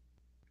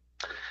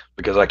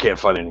 because I can't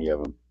find any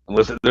of them.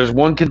 Unless there's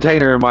one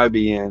container it might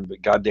be in,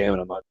 but goddamn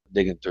it, I'm not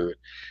digging through it.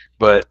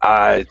 But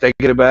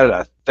thinking about it,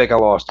 I think I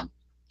lost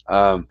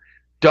them.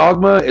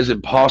 Dogma is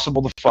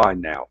impossible to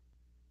find now.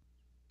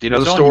 Do you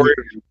know the story?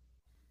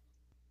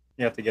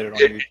 You have to get it on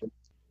YouTube.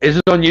 Is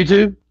it on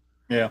YouTube?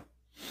 Yeah.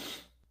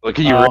 Like,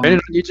 can you rent it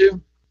on YouTube?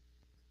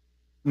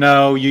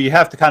 No, you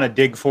have to kind of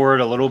dig for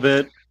it a little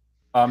bit.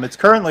 It's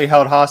currently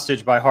held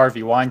hostage by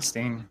Harvey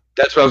Weinstein.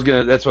 That's what I was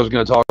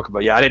gonna talk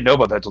about. Yeah, I didn't know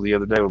about that till the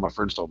other day when my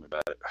friends told me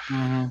about it.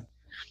 Mm-hmm.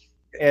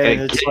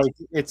 And it's like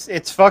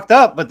it's fucked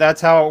up, but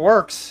that's how it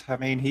works. I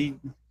mean, he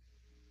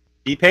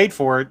paid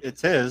for it;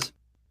 it's his.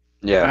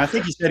 Yeah, and I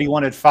think he said he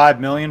wanted $5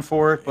 million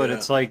for it, but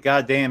it's like,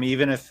 goddamn,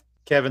 even if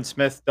Kevin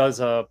Smith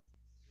does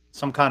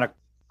some kind of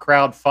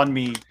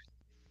crowdfundme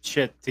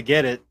shit to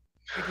get it,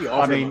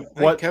 I think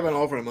Kevin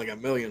offered him like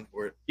 $1 million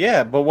for it.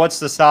 Yeah, but what's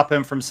to stop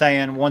him from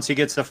saying, once he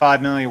gets to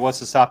 $5 million, what's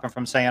to stop him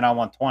from saying, I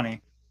want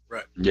 20?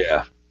 Right.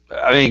 Yeah,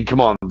 I mean,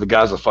 come on, the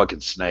guy's a fucking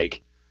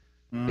snake.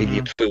 Mm-hmm.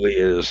 He truly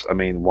is. I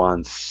mean,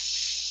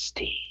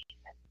 Weinstein.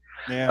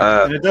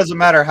 Yeah, and it doesn't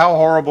matter how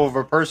horrible of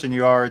a person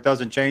you are; it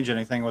doesn't change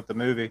anything with the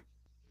movie.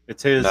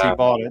 It's his. No. He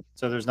bought it,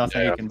 so there's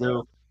nothing he can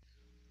do.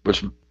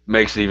 Which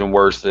makes it even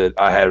worse that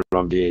I had it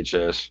on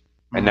VHS,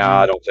 and now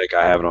I don't think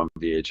I have it on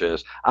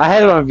VHS. I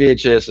had it on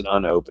VHS and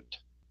unopened.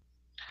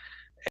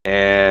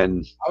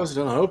 And how was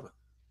it unopened?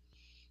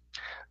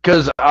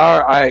 Because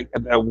I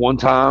at one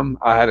time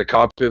I had a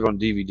copy of it on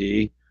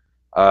DVD,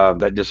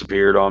 that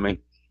disappeared on me.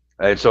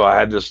 And so I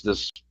had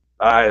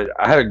I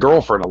had a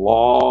girlfriend a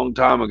long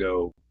time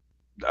ago.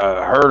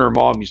 Her and her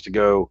mom used to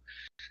go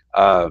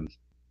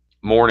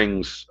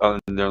mornings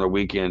during the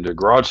weekend to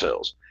garage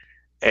sales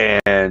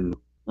and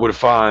would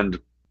find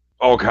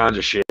all kinds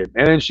of shit.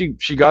 And then she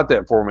got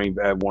that for me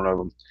at one of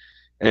them.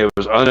 And it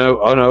was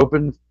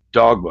unopened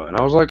Dogma. And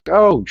I was like,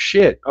 oh,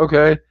 shit,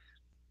 okay.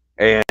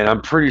 And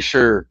I'm pretty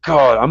sure,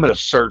 God, I'm going to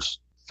search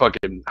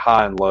fucking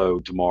high and low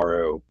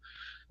tomorrow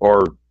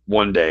or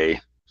one day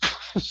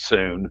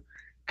soon.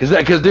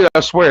 Because, dude,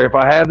 I swear, if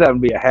I have that,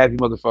 I'd be a happy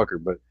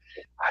motherfucker. But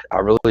I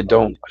really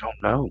don't.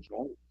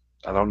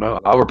 I don't know.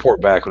 I'll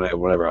report back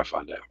whenever I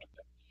find out.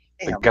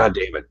 Like, God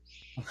damn it.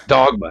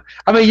 Dogma.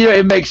 I mean,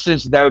 it makes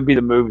sense that would be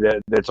the movie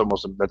it's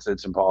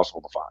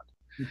impossible to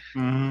find.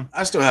 Mm-hmm.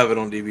 I still have it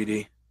on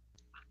DVD.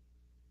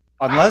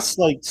 Unless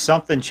like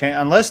something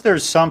unless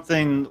there's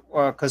something,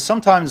 because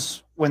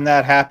sometimes when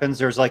that happens,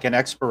 there's like an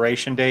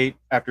expiration date.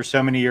 After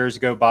so many years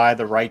go by,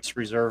 the rights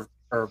reserved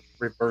or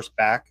reversed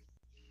back.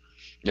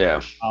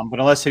 Yeah. But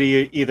unless it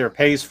either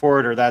pays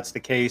for it or that's the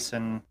case,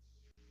 and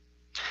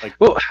like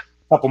a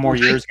couple more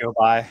years go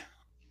by.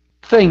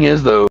 Thing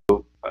is, though,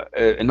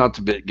 and not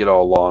to get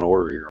all Law and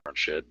Order here on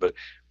shit, but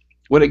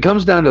when it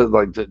comes down to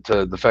like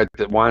to the fact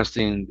that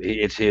Weinstein,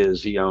 it's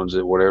his, he owns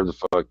it, whatever the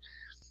fuck.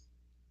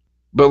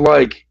 But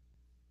like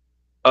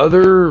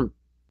other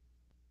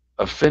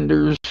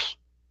offenders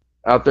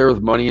out there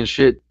with money and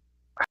shit,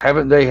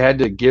 haven't they had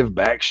to give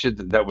back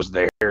shit that was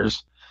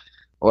theirs?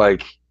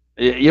 Like,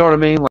 you know what I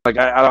mean? Like,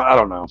 I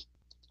don't know.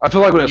 I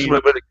feel like I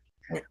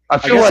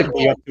feel like it'd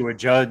be up to a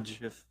judge.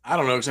 If I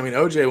don't know, because I mean,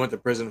 OJ went to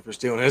prison for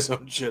stealing his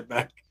own shit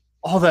back.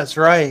 Oh, that's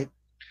right.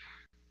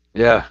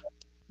 Yeah,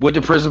 went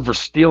to prison for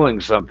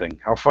stealing something.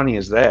 How funny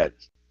is that?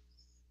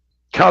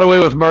 Got away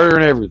with murder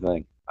and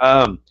everything.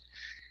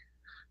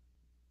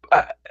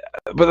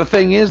 But the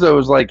thing is, though,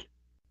 is like,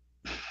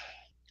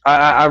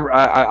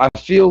 I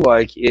feel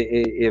like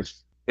if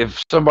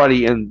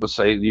somebody let's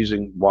say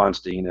using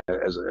Weinstein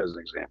as an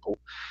example,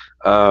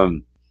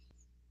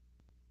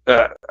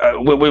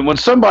 when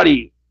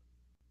somebody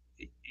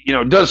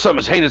does something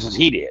as heinous as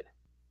he did,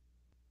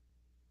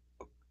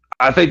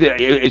 I think that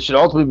it should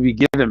ultimately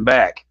be given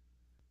back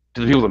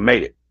to the people that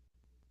made it.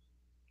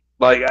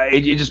 Like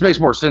it just makes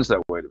more sense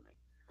that way to me.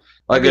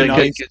 Like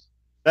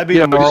that'd be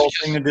the moral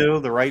thing to do,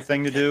 the right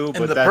thing to do. In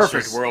but the that's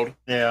perfect world.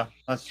 Yeah,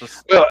 that's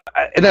just. Well,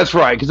 and that's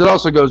right, because it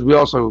also goes. We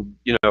also,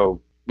 we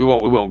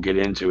won't get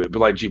into it, but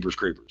like Jeepers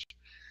Creepers,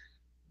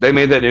 they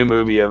made that new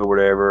movie of it,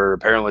 whatever.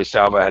 Apparently,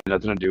 Salva had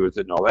nothing to do with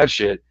it and all that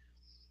shit.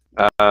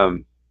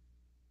 But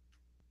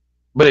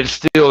it's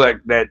still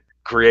that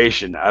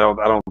creation. I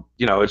don't.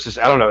 It's just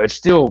I don't know. It's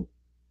still.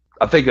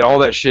 I think that all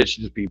that shit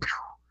should just be.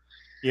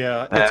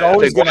 Yeah, it's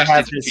always going to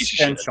have his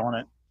stench on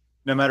it.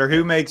 No matter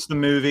who makes the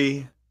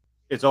movie,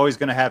 it's always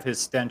going to have his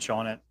stench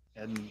on it,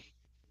 and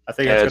I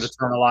think it's going to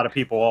turn a lot of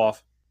people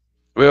off.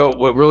 Well,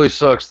 what really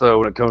sucks though,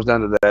 when it comes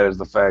down to that, is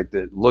the fact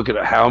that look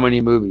at how many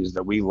movies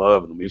that we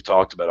love and we've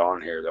talked about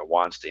on here that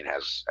Weinstein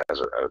has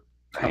a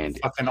hand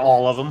in. Fucking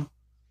all of them.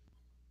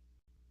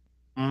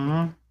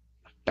 Mm-hmm.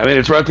 I mean,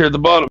 it's right there at the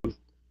bottom.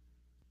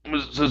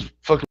 It says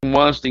fucking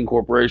Weinstein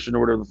Corporation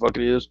or whatever the fuck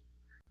it is.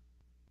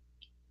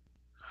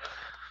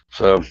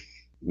 So,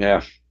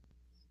 yeah,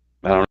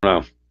 I don't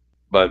know,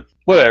 but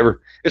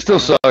whatever. It still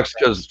sucks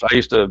because I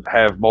used to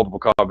have multiple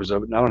copies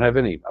of it, and I don't have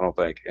any. I don't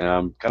think, and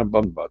I'm kind of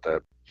bummed about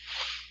that.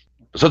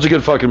 Such a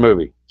good fucking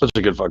movie. Such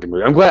a good fucking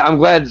movie. I'm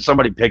glad that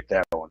somebody picked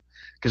that one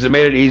because it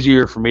made it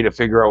easier for me to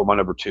figure out what my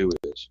number 2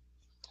 is.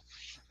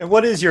 And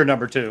what is your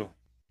number 2?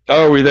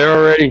 Oh, are we there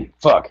already?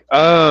 Fuck.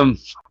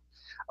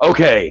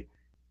 Okay.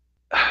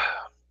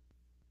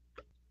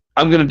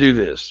 I'm gonna do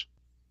this.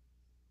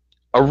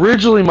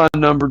 Originally, my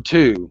number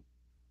 2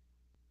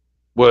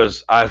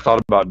 was I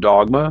thought about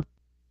Dogma,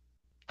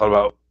 thought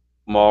about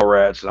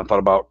Mallrats, and I thought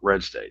about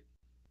Red State.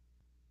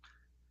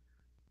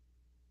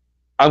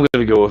 I'm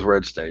going to go with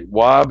Red State.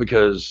 Why?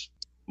 Because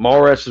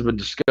Mallrats has been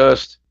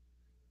discussed,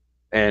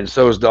 and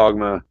so is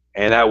Dogma,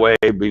 and that way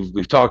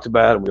we've talked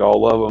about it, we all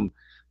love them.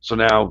 So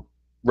now,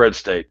 Red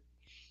State.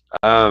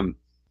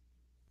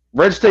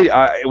 Red State,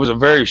 it was a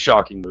very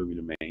shocking movie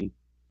to me.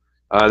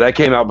 That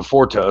came out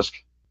before Tusk.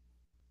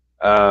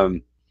 So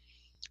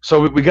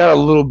we got a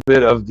little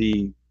bit of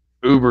the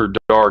uber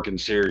dark and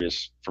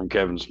serious from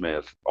Kevin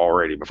Smith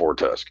already before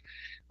Tusk,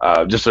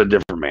 just in a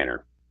different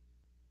manner.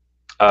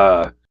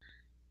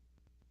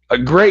 A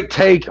great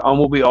take on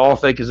what we all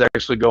think is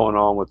actually going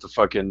on with the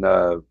fucking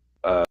the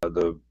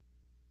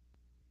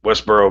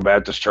Westboro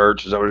Baptist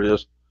Church. Is that what it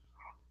is?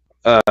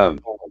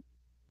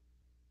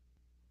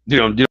 Do you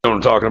know what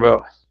I'm talking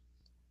about?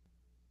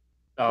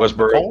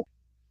 Westboro. Nicole?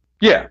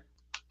 Yeah.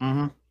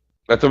 Mm-hmm.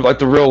 Like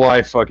the real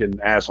life fucking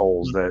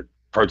assholes that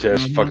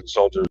protest fucking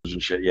soldiers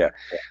and shit. Yeah.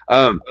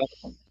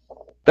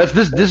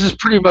 This is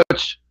pretty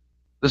much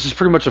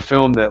a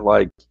film that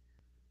like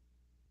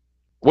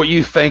what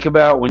you think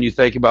about when you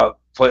think about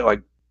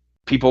like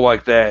people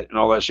like that and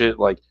all that shit.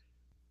 Like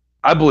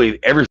I believe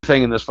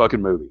everything in this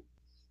fucking movie.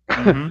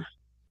 Mm-hmm.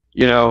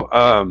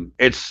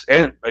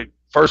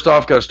 first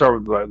off, got to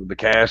start with the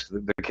cast.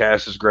 The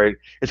cast is great.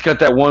 It's got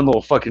that one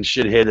little fucking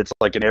shithead that's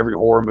like in every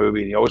horror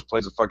movie, and he always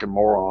plays a fucking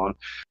moron.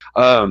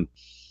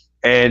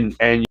 And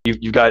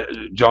you've got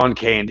John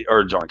Goodman,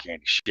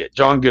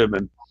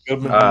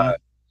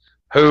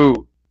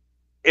 who,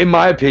 in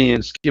my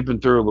opinion, skipping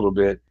through a little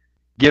bit,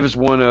 gives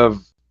one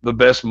of the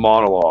best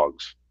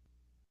monologues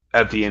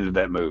at the end of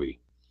that movie.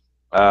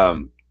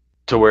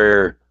 To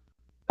where,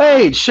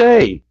 hey, it's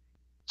Shay.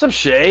 What's up,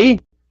 Shay?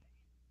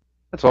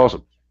 That's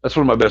awesome. That's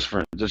one of my best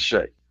friends. It's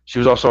Shay. She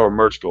was also our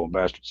merch girl in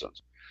Bastard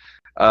Sons.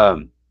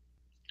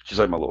 She's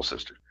like my little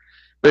sister.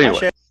 But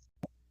anyway,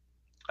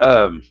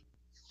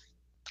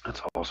 that's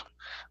awesome.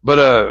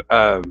 But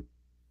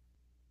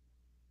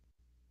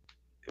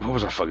what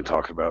was I fucking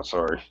talking about?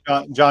 Sorry.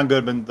 John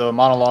Goodman, the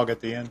monologue at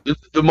the end.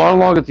 The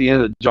monologue at the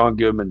end that John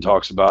Goodman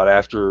talks about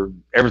after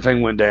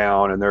everything went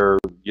down and they're,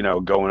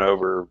 going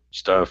over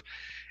stuff.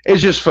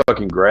 It's just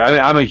fucking great. I mean,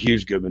 I'm a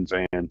huge Goodman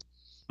fan.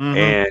 Mm-hmm.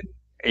 And,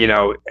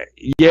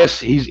 yes,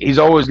 he's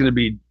always going to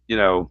be,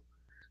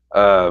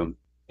 Mr.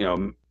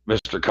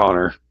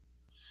 Connor.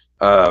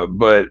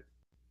 But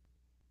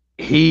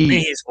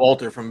he's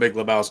Walter from Big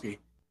Lebowski.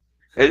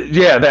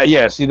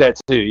 See that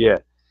too. Yeah.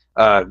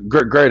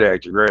 Great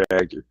actor.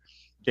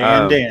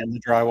 Dan,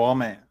 the drywall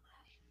man.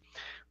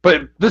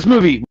 But this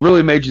movie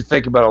really made you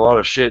think about a lot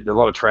of shit, a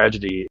lot of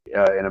tragedy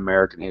in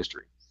American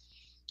history.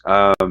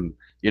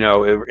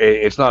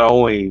 It's not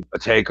only a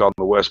take on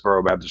the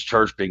Westboro Baptist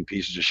Church being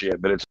pieces of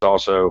shit, but it's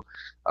also,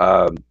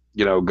 got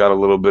a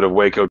little bit of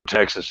Waco,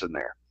 Texas in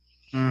there.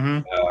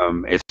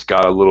 Mm-hmm. It's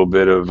got a little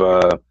bit of,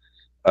 what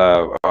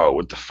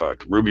the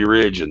fuck, Ruby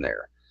Ridge in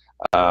there.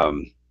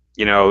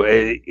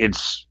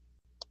 It's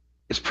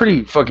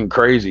pretty fucking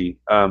crazy.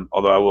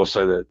 Although I will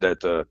say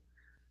that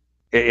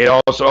it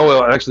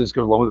also, actually this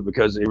goes along with it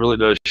because it really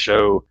does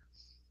show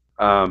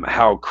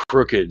how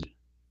crooked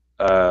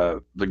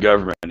the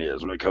government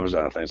is when it comes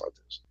down to things like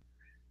this.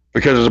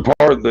 Because as a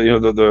part of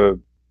the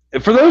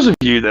for those of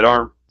you that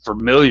aren't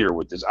familiar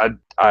with this,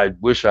 I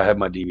wish I had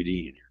my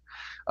DVD in here.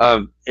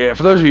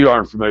 For those of you who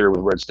aren't familiar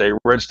with Red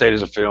State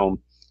is a film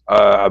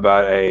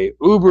about a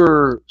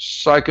uber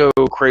psycho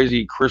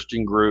crazy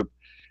Christian group,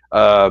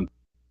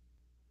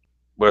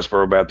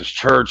 Westboro Baptist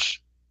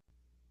Church.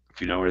 If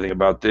you know anything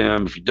about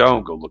them, if you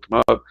don't, go look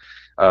them up.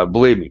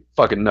 Believe me,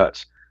 fucking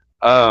nuts.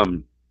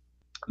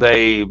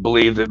 They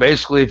believe that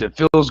basically if it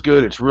feels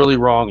good, it's really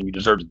wrong and you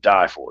deserve to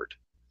die for it.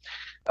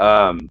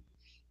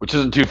 Which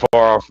isn't too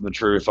far off from the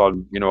truth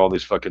on, all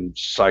these fucking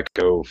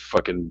psycho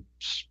fucking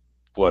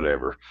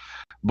whatever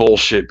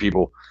bullshit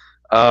people.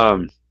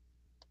 Psycho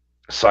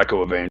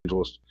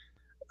evangelists.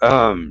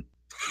 But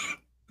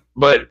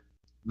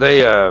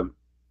they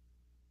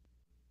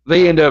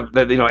end up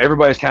that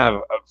everybody's kind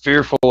of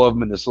fearful of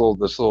them in this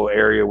little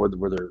area where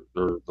their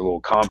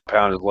little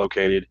compound is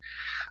located,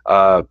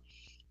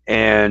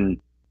 and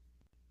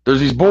there's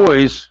these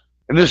boys,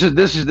 and this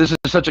is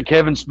such a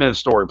Kevin Smith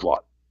story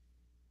plot.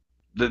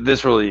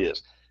 This really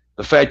is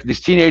the fact that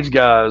these teenage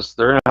guys,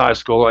 they're in high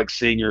school, like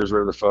seniors,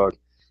 whatever the fuck,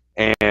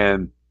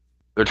 and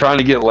they're trying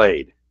to get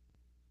laid,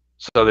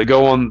 so they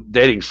go on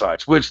dating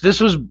sites. Which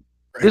this was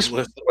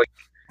Craigslist.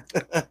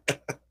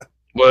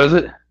 What is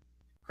it?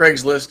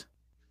 Craigslist.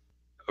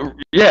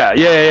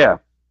 Yeah.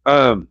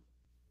 And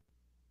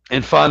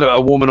find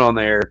a woman on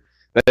there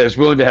that is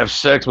willing to have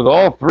sex with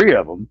all three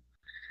of them.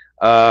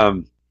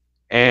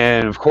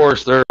 And of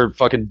course they're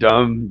fucking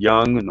dumb,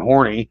 young, and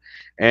horny,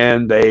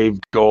 and they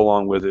go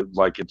along with it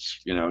like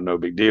it's no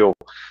big deal.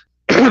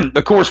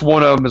 Of course,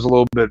 one of them is a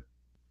little bit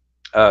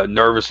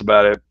nervous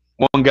about it.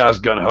 One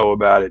guy's gung ho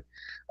about it.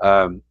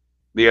 The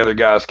other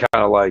guy's kind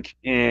of like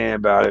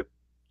about it.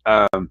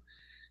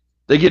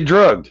 They get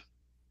drugged.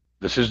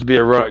 This seems to be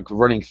a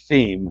running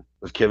theme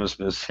with Kevin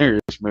Smith's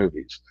serious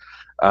movies.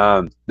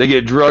 They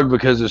get drugged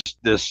because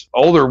this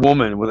older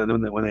woman,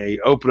 when they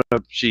open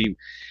up,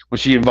 when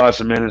she invites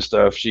them in and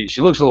stuff, she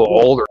looks a little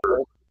older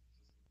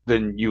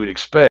than you would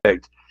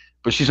expect,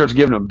 but she starts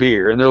giving them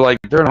beer, and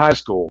they're in high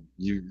school.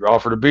 You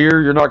offered a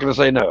beer, you're not going to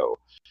say no.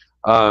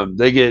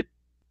 They get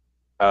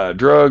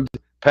drugged,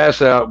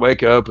 pass out,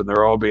 wake up, and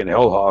they're all being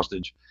held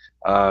hostage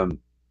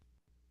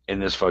in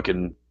this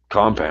fucking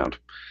compound.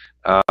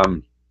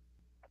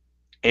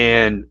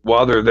 And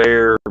while they're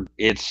there,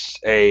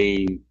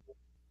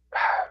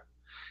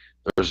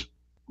 there's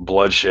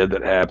bloodshed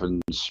that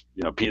happens.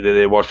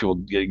 They watch people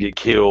get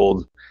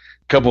killed. A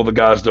couple of the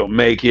guys don't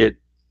make it.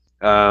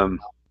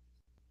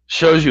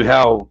 Shows you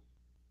how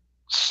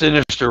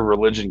sinister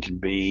religion can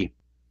be,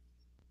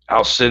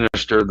 how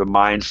sinister the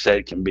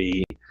mindset can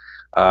be.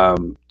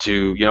 And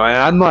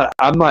I'm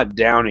not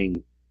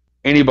downing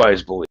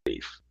anybody's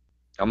belief.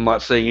 I'm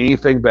not saying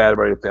anything bad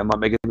about anything. I'm not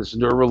making this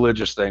into a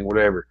religious thing,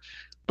 whatever.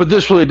 But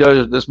this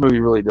movie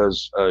really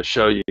does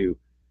show you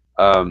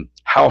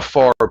how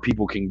far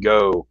people can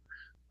go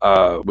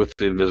with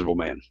the Invisible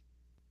Man.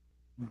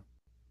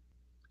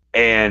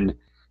 And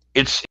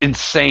it's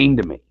insane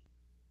to me.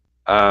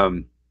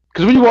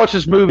 Because when you watch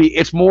this movie,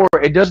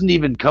 it doesn't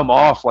even come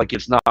off like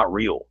it's not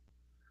real.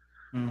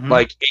 Mm-hmm.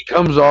 Like, it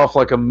comes off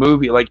like a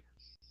movie. Like,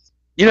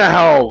 you know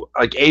how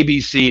like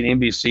ABC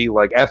and NBC,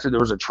 like after there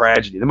was a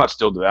tragedy, they might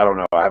still do it. I don't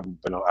know. I haven't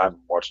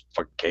watched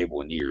fucking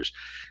cable in years.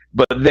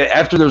 But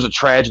after there was a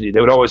tragedy, they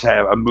would always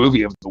have a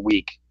movie of the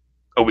week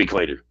a week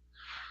later.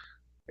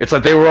 It's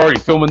like they were already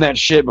filming that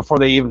shit before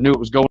they even knew it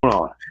was going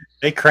on.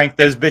 They cranked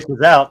those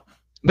bitches out.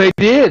 They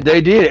did.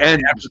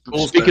 And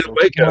speaking of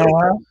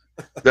Waco,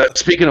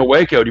 speaking of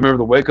Waco, do you remember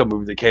the Waco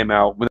movie that came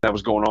out when that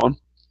was going on?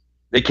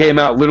 They came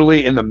out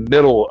literally in the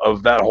middle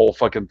of that whole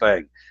fucking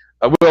thing.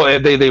 Well,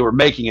 they were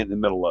making it in the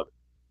middle of it.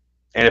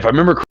 And if I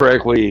remember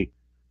correctly,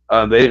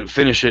 they didn't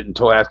finish it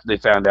until after they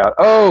found out,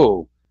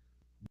 oh,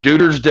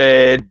 Duder's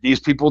dead.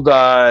 These people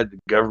died. The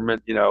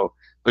government,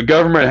 the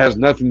government has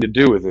nothing to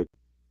do with it.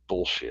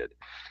 Bullshit.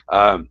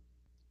 The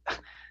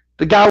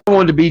guy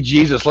wanted to be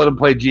Jesus. Let him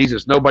play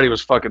Jesus. Nobody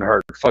was fucking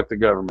hurt. Fuck the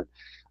government.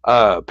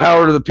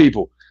 Power to the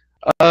people.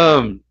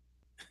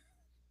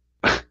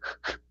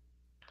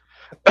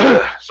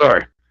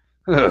 Sorry.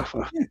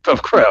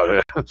 Tough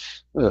crowd.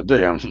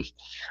 Damn.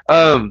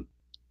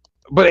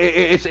 But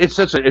it's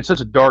such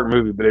a dark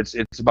movie, but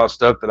it's about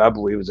stuff that I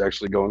believe is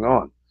actually going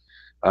on.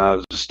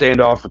 The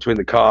standoff between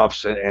the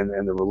cops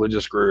and the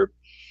religious group.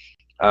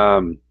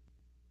 How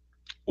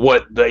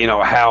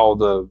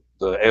the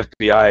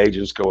FBI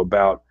agents go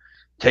about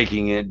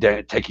taking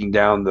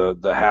down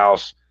the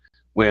house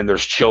when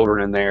there's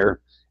children in there,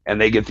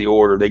 and they get the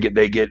order. They get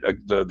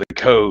the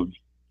code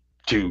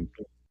to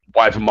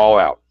wipe them all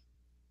out.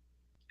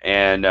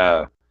 And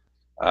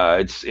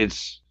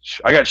it's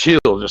I got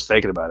chills just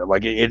thinking about it.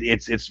 Like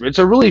it's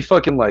a really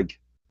fucking like,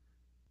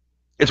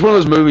 it's one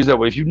of those movies that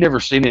if you've never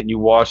seen it and you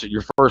watch it,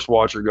 your first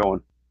watch, you're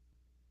going,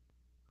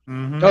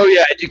 oh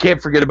yeah, you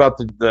can't forget about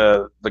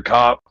the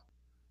cop.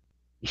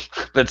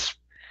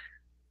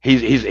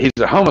 He's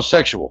a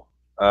homosexual,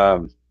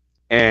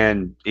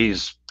 and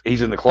he's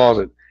in the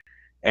closet,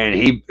 and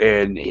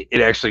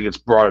it actually gets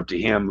brought up to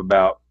him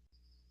about,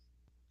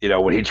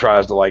 when he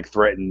tries to like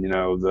threaten,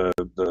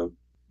 the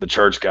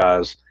church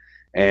guys,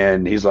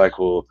 and he's like,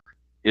 well,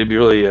 it'd be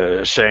really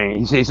a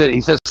shame. He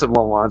says something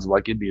along the lines of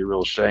like, it'd be a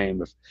real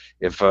shame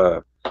if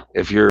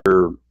your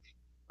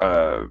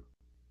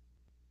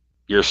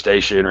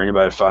station or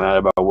anybody found out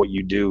about what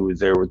you do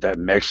there with that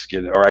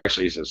Mexican, or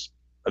actually he says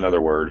another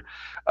word,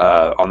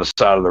 on the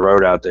side of the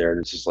road out there.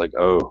 And it's just like,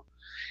 oh,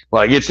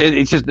 like it's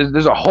just,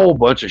 there's a whole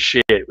bunch of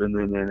shit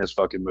in this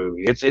fucking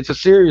movie. It's a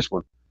serious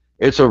one.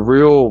 It's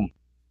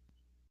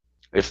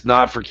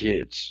not for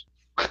kids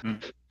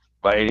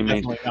by any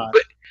means.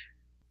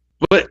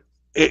 But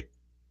it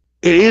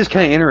is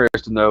kind of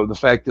interesting though, the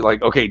fact that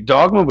like, okay,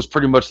 Dogma was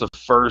pretty much the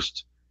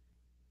first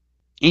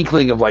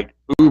inkling of like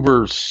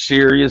uber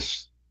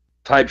serious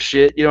type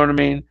shit, you know what I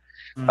mean?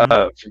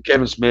 From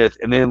Kevin Smith.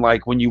 And then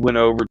like when you went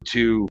over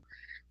to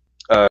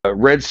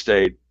Red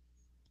State,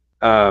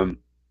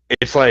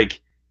 it's like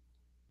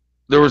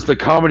there was the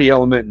comedy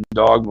element in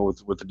Dogma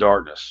with the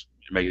darkness,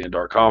 making it a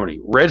dark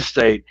comedy. Red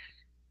State,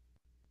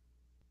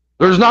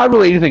 there's not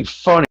really anything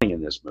funny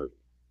in this movie,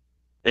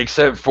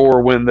 except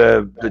for when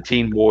the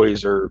teen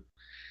boys are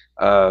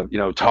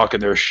talking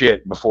their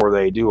shit before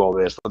they do all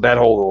this. That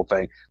whole little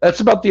thing. That's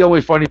about the only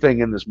funny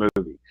thing in this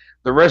movie.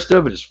 The rest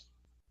of it is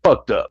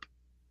fucked up.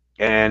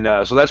 And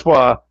so that's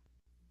why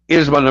it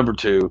is my number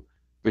 2,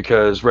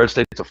 because Red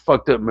State's a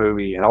fucked up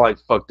movie, and I like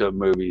fucked up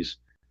movies.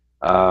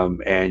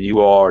 And you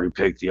all already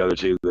picked the other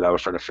 2 that I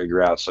was trying to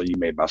figure out, so you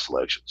made my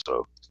selection.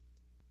 So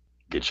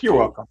you're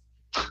welcome.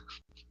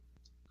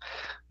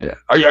 Yeah.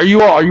 Are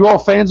you all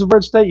fans of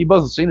Red State? You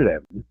both have seen it,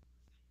 haven't you?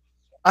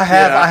 I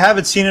have. Yeah. I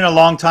haven't seen it in a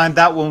long time.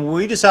 That when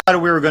we decided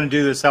we were going to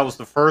do this, that was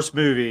the first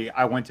movie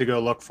I went to go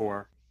look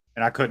for,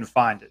 and I couldn't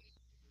find it.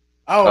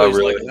 Oh,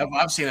 really?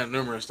 I've seen it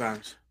numerous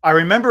times. I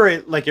remember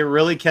it like it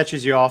really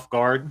catches you off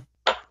guard,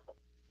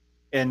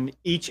 and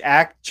each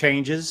act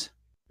changes.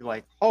 You're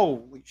like,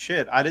 holy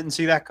shit, I didn't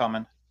see that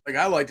coming. Like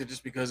I liked it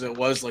just because it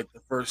was like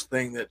the first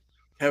thing that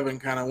Kevin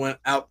kind of went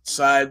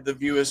outside the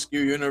View Askew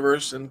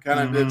universe and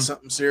kind of did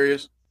something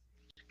serious.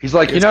 He's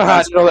like, how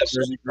I know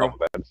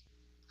that.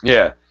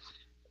 Yeah,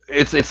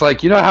 it's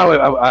like,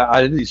 how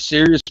I did these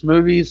serious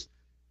movies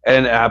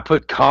and I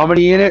put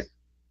comedy in it.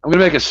 I'm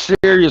gonna make a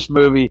serious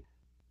movie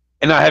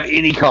and not have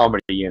any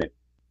comedy in it.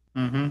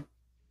 And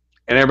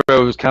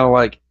everybody was kind of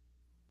like,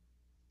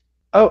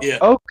 oh, yeah.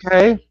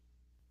 Okay.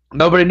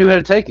 Nobody knew how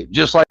to take it.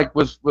 Just like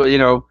with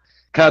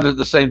kind of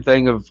the same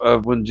thing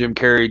of when Jim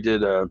Carrey did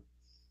the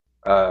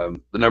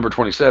number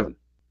 27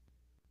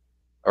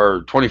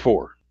 or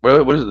 24.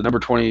 What is it? The number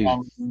 20?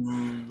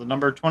 The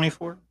number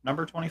 24.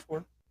 Number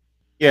 24.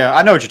 Yeah,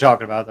 I know what you're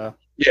talking about, though.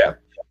 Yeah,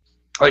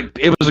 like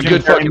it was a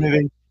good fucking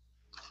movie.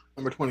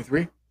 Number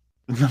 23.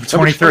 Number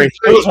 23. It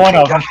was one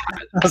of them.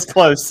 That was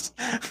close.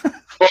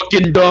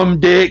 Fucking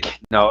dumb dick.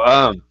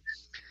 No.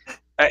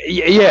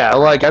 Yeah,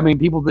 like I mean,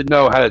 people that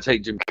know how to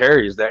take Jim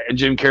Carrey is that, and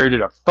Jim Carrey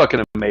did a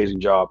fucking amazing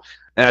job.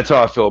 And that's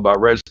how I feel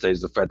about Red State,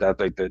 is the fact that I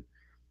think that,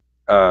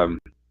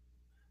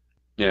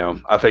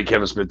 I think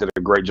Kevin Smith did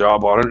a great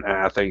job on it, and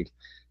I think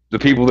the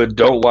people that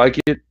don't like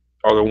it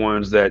are the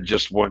ones that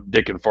just want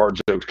dick and fart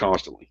jokes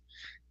constantly,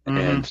 and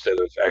instead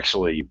of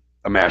actually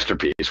a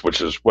masterpiece,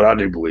 which is what I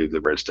do believe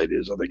that Red State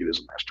is. I think it is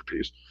a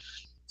masterpiece.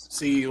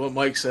 See what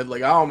Mike said.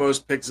 Like, I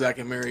almost picked Zack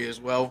and Mary as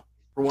well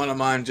for one of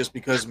mine, just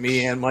because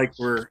me and Mike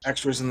were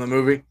extras in the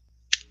movie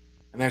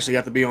and actually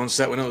got to be on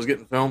set when it was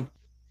getting filmed.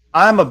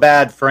 I'm a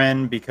bad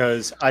friend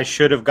because I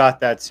should have got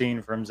that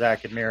scene from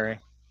Zack and Mary.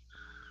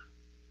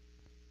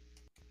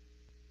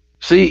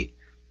 See,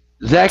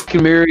 Zack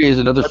and Mary is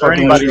another Whether fucking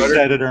anybody movie.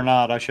 said it or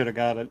not, I should have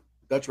got it.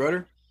 Dutch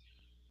rudder?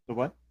 The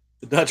what?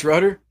 The Dutch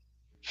rudder?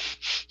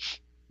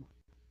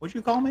 What'd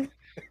you call me?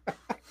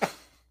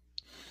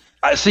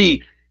 I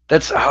see.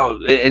 That's how.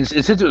 And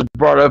since it was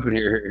brought up in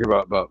here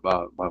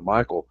about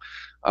Michael,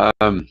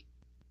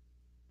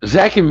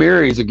 Zack and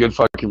Mary is a good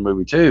fucking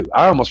movie too.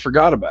 I almost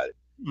forgot about it.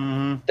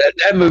 Mm-hmm.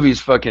 That movie's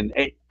fucking.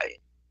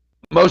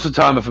 Most of the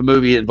time, if a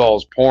movie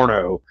involves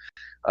porno,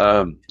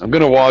 I'm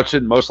gonna watch it.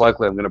 And most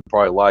likely, I'm gonna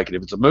probably like it.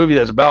 If it's a movie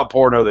that's about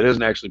porno that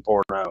isn't actually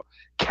porno,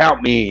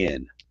 count me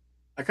in.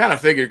 I kind of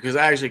figured, because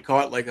I actually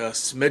caught like a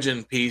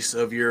smidgen piece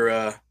of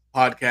your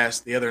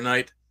podcast the other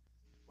night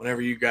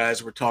whenever you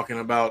guys were talking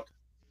about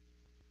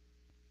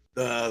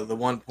the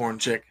one porn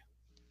chick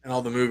and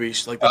all the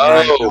movies, like the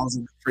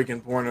 9,000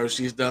 freaking pornos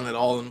she's done that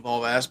all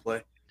involve ass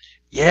play.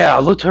 Yeah, I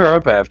looked her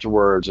up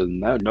afterwards, and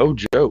no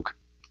joke.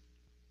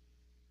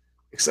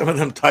 Like some of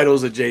them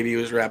titles that JB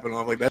was rapping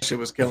off, like that shit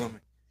was killing me.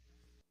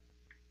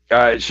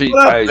 She's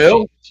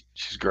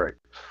great.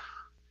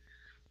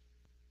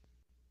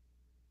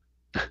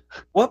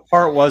 What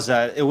part was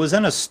that? It was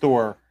in a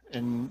store,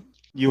 and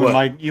you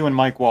and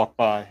Mike walked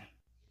by.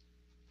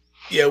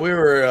 Yeah, we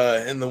were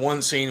in the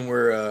one scene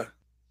where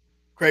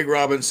Craig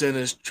Robinson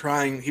is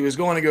trying. He was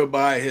going to go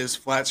buy his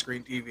flat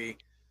screen TV,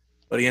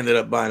 but he ended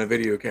up buying a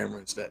video camera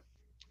instead.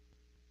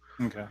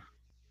 Okay,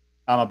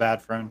 I'm a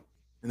bad friend.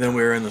 And then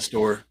we were in the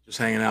store, just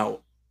hanging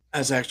out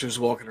as extras,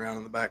 walking around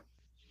in the back.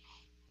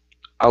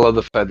 I love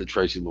the fact that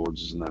Tracy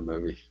Lords is in that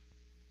movie.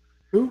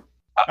 Who?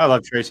 I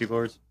love Tracy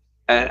Lords.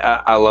 And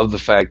I love the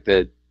fact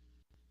that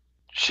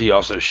she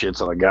also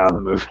shits on a guy in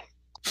the movie.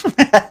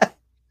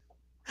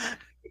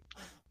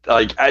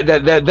 Like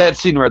that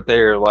scene right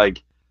there,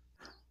 like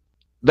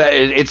that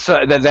is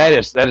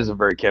a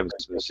very Kevin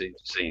Smith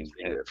scene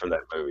for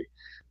that movie.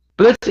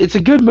 But it's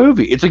a good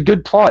movie. It's a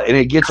good plot, and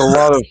it gets a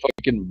lot of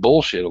fucking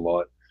bullshit a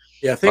lot.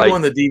 Yeah, I think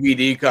on the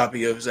DVD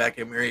copy of Zack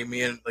and Mary,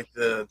 me and like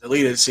the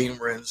deleted scene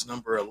were in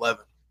number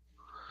 11.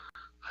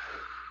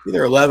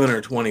 Either 11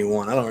 or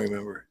 21. I don't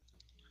remember.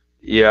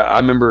 Yeah, I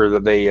remember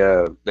that they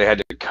had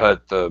to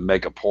cut the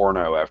make a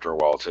porno after a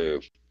while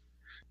too.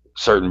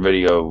 Certain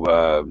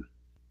video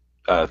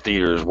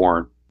theaters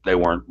weren't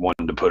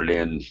wanting to put it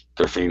in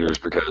their theaters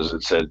because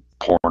it said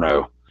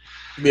porno.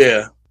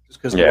 Yeah,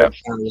 just because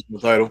porno was in the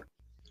title.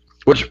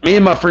 Which me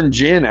and my friend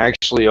Jen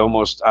actually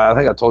almost, I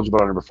think I told you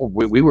about it before.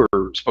 We were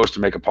supposed to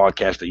make a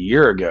podcast a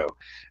year ago,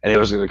 and it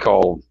was going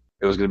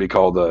to be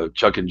called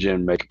Chuck and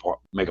Jen make a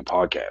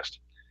podcast.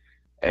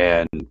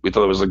 And we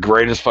thought it was the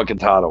greatest fucking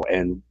title,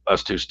 and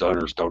us two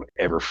stoners don't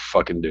ever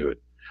fucking do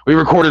it. We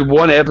recorded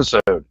one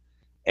episode,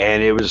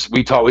 and it was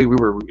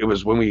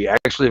when we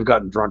actually have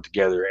gotten drunk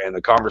together, and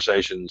the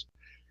conversations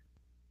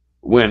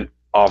went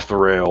off the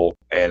rail,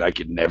 and I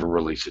could never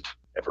release it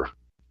ever.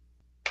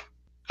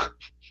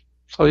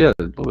 So yeah,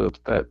 a little bit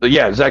of that. But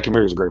yeah, Zack and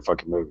Mary is a great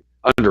fucking movie.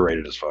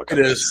 Underrated as fuck. It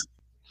is.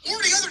 Or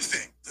the other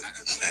thing.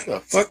 The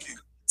fuck? You,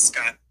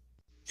 Scott.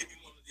 Give me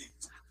one of these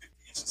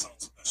 50-inch song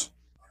special.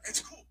 All right, it's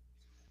cool.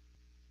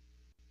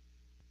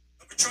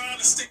 Don't be trying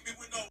to stick me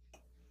with no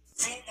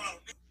flow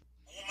model.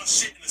 I want my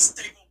shit in a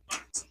stable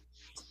box.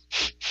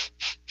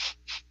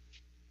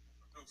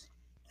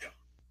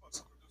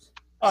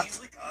 Yeah. He's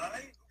the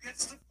guy who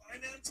gets to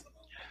finance the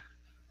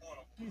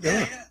movie.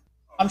 Yeah.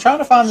 I'm trying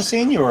to find the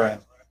scene you were in.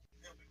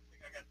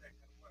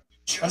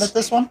 Isn't it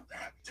this one?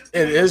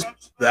 It is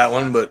that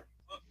one, but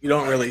you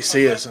don't really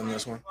see us in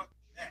this one.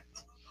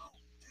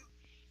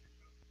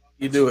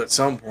 You do at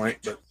some point,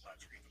 but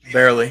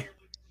barely.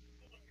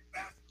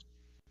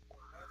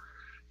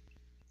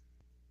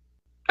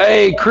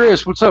 Hey,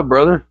 Chris, what's up,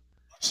 brother?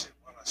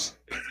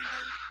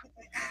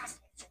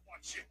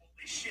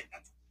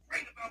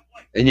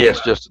 And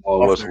yes, Justin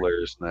Law was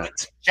hilarious in that.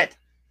 Shit.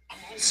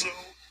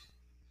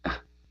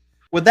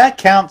 Would that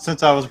count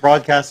since I was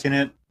broadcasting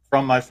it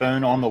from my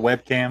phone on the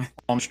webcam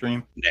on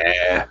stream?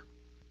 Nah.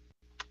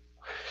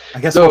 I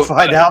guess we'll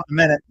find out in a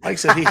minute. Mike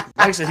said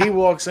he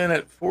walks in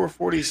at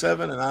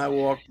 4:47 and I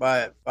walk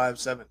by at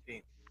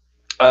 5:17.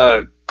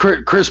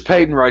 Chris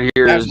Payton right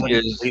here is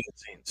deleted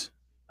scenes,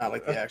 not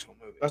like the actual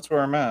movie. That's where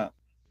I'm at.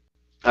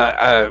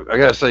 I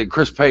gotta say,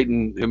 Chris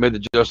Payton, who made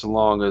the Justin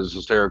Long, is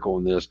hysterical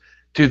in this.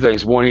 Two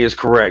things. One, he is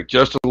correct.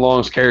 Justin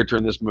Long's character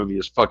in this movie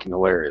is fucking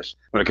hilarious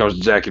when it comes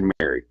to Zack and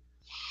Mary.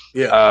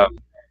 Yeah.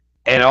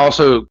 And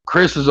also,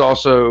 Chris is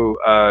also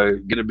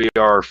going to be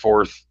our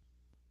fourth.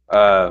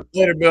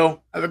 Later,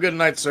 Bill. Have a good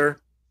night, sir.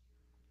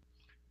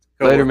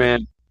 Later,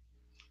 man.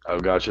 Oh,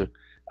 gotcha.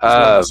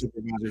 But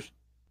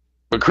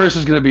Chris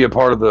is going to be a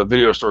part of the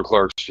video store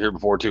clerks here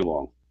before too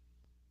long.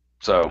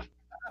 So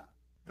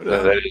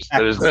that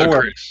is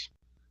Chris.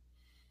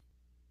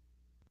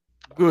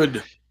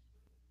 Good.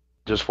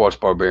 Just watch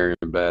Barbarian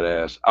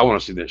Badass. I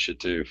want to see that shit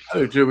too. I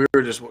do too. We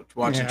were just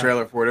watching the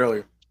trailer for it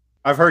earlier.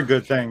 I've heard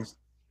good things.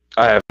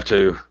 I have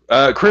too.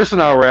 Chris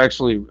and I were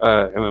actually,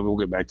 and we'll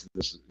get back to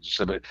this in just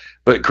a bit,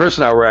 but Chris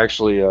and I were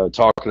actually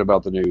talking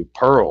about the new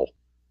Pearl,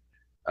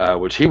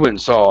 which he went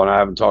and saw, and I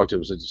haven't talked to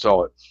him since he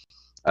saw it.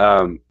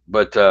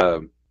 But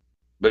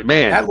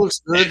man, that looks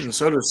good, and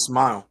so does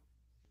Smile.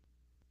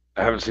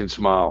 I haven't seen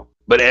Smile,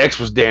 but X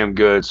was damn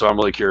good, so I'm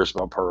really curious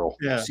about Pearl.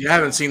 Yeah, see, I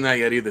haven't seen that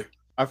yet either.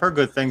 I've heard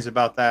good things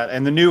about that,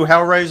 and the new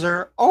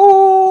Hellraiser.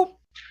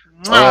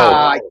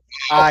 I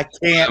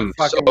can't. I'm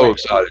fucking so wait.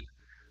 excited.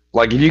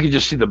 Like if you could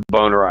just see the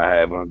boner I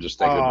have when I'm just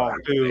thinking Oh, about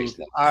it. dude,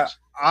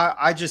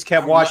 I just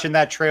kept watching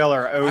that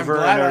trailer over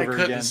I'm glad and I over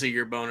couldn't again. see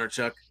your boner,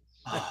 Chuck.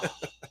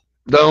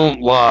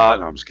 Don't lie.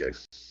 No, I'm just kidding.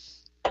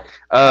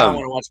 I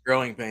want to watch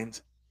Growing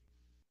Pains.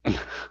 I'm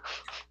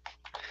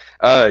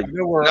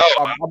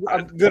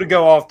going to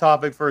go off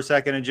topic for a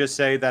second and just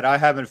say that I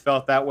haven't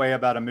felt that way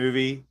about a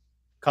movie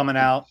coming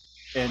out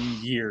in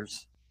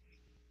years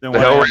than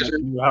when I had the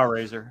new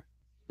Hellraiser.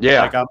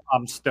 Yeah, like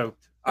I'm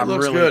stoked. I'm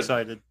looks really good.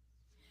 excited.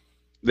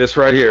 this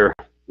right here,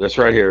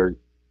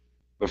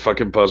 the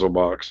fucking puzzle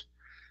box.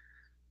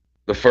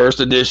 The first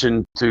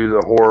addition to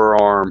the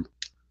horror arm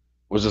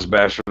was this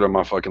bastard on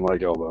my fucking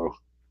leg elbow.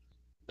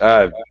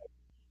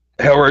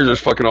 Hellraiser's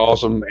fucking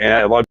awesome,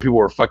 and a lot of people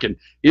are fucking.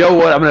 You know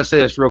what? I'm gonna say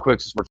this real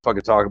quick since we're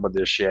fucking talking about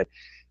this shit.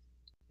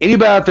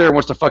 Anybody out there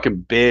wants to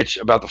fucking bitch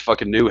about the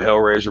fucking new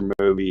Hellraiser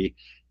movie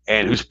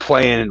and who's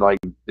playing like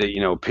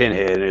the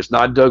Pinhead, and it's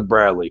not Doug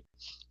Bradley.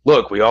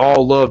 Look, we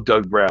all love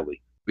Doug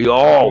Bradley. We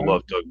all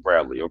love Doug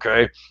Bradley,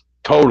 okay?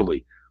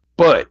 Totally.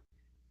 But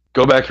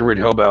go back and read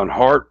Hellbound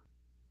Heart.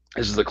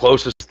 This is the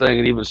closest thing.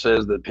 It even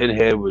says that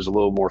Pinhead was a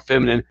little more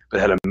feminine, but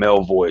had a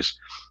male voice.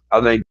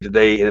 I think that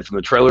and from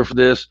the trailer for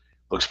this,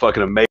 looks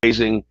fucking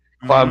amazing.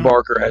 Clive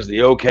Barker has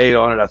the okay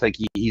on it. I think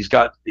he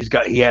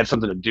had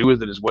something to do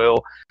with it as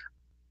well.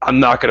 I'm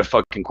not gonna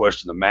fucking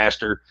question the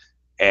master,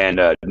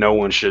 and no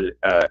one should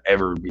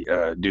ever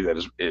do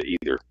that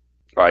either.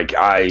 Like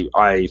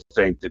I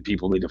think that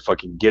people need to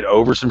fucking get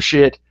over some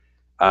shit.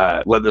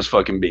 Let this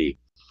fucking be.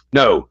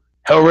 No,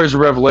 Hellraiser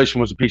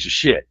Revelation was a piece of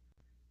shit.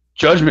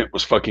 Judgment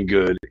was fucking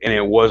good, and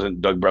it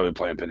wasn't Doug Bradley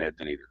playing Pinhead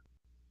then either.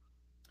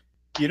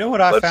 You know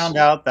what I found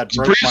out that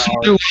broke my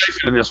heart? New life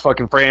into this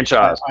fucking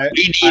franchise.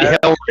 We need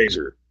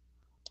Hellraiser.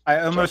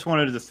 I almost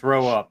wanted to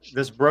throw up.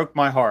 This broke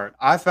my heart.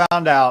 I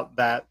found out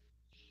that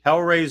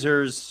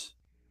Hellraiser's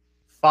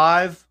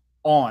 5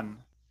 on,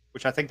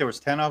 which I think there was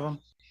 10 of them,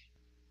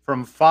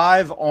 from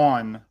 5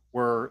 on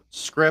were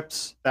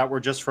scripts that were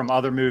just from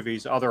other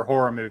movies, other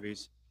horror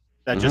movies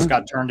that just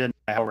got turned into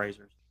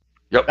Hellraisers.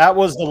 Yep. That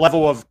was the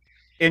level of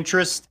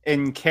interest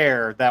and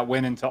care that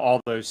went into all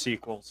those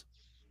sequels.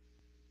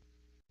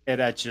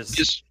 That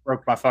just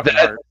broke my fucking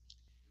heart.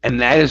 And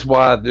that is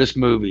why this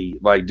movie,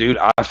 like, dude,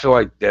 I feel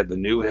like that the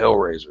new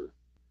Hellraiser,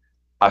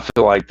 I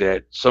feel like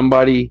that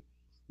somebody,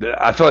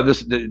 I feel like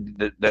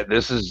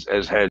this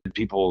has had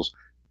people's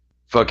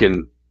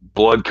fucking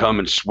blood come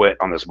and sweat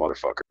on this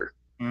motherfucker.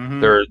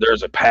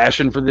 There's a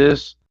passion for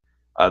this.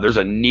 There's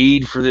a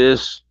need for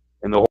this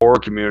in the horror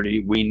community.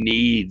 We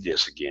need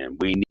this again.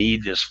 We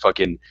need this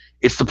fucking.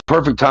 It's the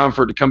perfect time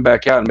for it to come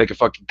back out and make a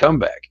fucking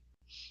comeback.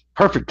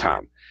 Perfect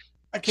time.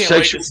 I can't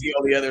wait to see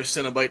all the other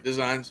Cenobite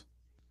designs.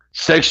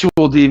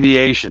 Sexual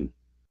deviation,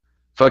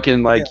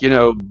 fucking like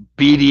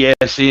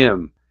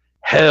BDSM,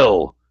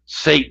 hell,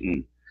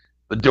 Satan.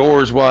 The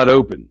door is wide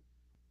open.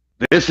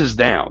 This is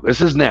now. This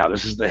is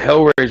the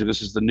Hellraiser.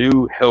 This is the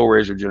new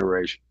Hellraiser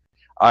generation.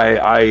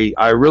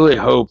 I really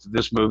hope that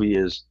this movie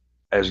is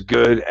as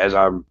good as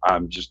I'm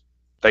just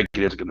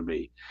thinking it's going to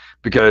be,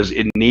 because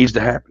it needs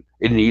to happen.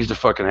 It needs to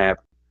fucking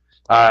happen.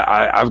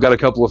 I've got a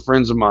couple of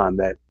friends of mine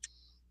that,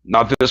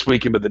 not this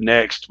weekend, but the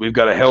next, we've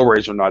got a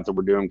Hellraiser night that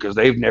we're doing because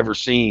they've never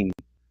seen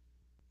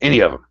any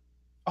of them.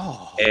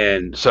 Oh.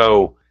 And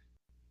so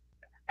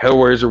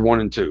Hellraiser 1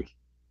 and 2.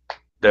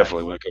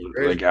 Definitely when it comes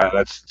to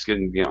it's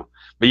getting,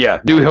 But yeah,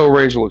 new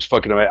Hellraiser looks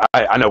fucking amazing.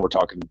 I know we're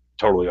talking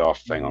totally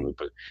off thing on it,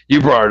 but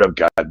you brought it up,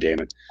 god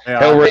damn it.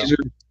 Yeah, Hellraiser.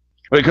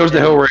 When it comes to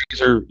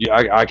Hellraiser,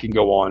 I can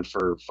go on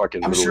for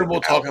fucking. I'm sure we'll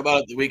talk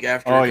about it the week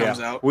after it comes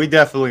out. We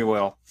definitely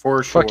will,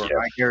 for sure. Yeah.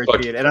 I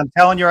guarantee it. And I'm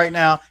telling you right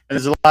now, and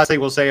there's the last thing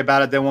we'll say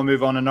about it, then we'll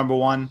move on to number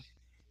 1.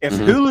 If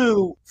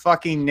Hulu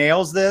fucking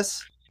nails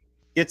this,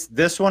 gets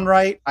this one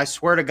right, I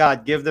swear to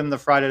God, give them the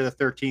Friday the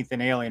 13th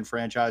and Alien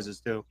franchises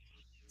too.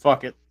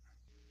 Fuck it.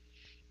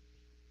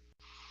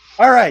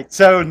 All right,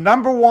 so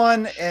number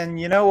 1,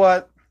 and you know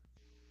what?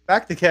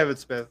 Back to Kevin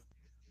Smith.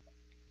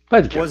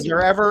 Was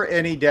there ever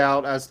any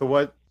doubt as to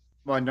what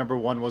my number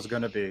 1 was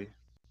going to be?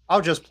 I'll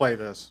just play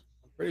this.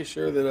 I'm pretty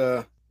sure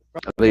that I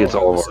think it's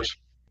all of ours.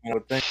 I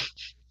would think. Kill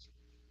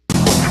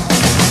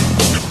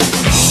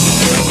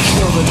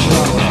the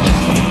drummer.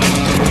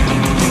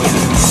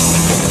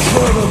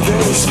 Kill the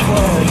bass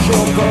player.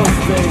 Kill both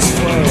bass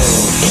players.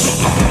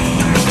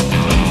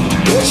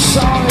 This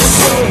song is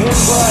for him,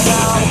 but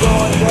now I'm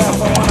going deaf.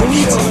 I want to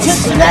kill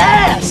this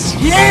ass.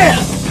 Yeah.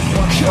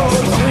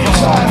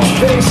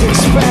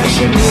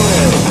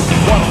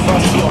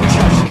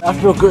 I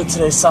feel good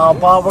today, Silent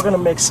Bob. We're gonna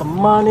make some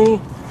money.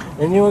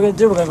 And you know what we're gonna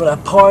do? We're gonna go to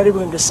that party, we're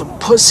gonna get some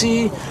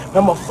pussy. And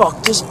I'm gonna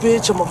fuck this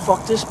bitch, I'm gonna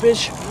fuck this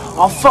bitch.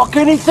 I'll fuck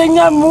anything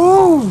that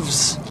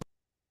moves.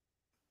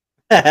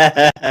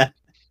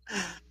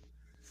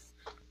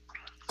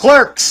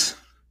 Clerks.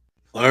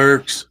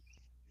 Clerks.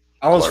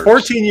 I was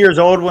 14 years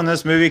old when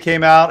this movie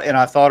came out, and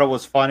I thought it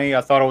was funny.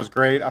 I thought it was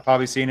great. I've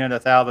probably seen it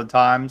 1,000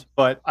 times,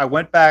 but I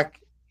went back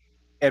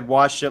and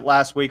watched it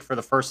last week for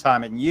the first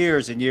time in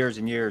years and years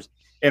and years,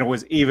 and it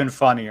was even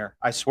funnier.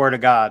 I swear to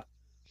God.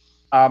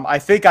 I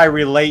think I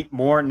relate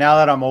more now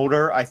that I'm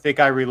older. I think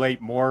I relate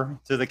more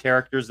to the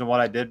characters than what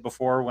I did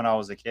before when I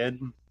was a kid.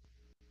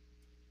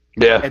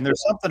 Yeah. And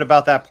there's something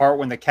about that part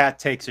when the cat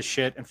takes a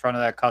shit in front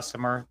of that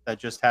customer that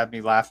just had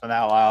me laughing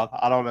out loud.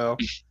 I don't know.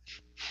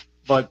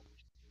 But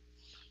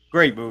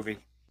great movie.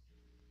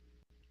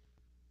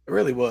 It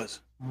really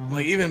was.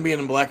 Like, even being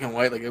in black and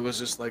white, like, it was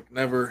just like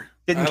never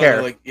Didn't I don't care.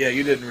 know, like, yeah,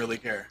 you didn't really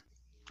care.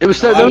 It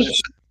was You know, that. I Those,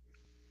 was-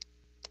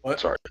 What?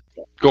 sorry.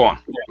 Go on.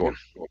 Go on.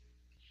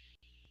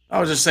 I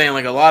was just saying,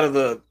 like, a lot of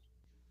the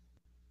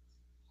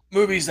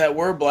movies that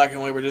were black and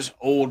white were just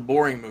old,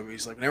 boring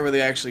movies. Like, whenever they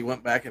actually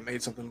went back and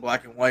made something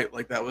black and white,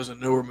 like, that was a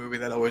newer movie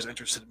that always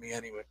interested me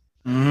anyway.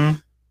 Mm-hmm.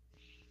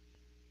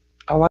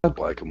 I like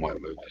black and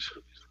white movies.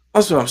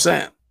 That's what I'm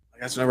saying.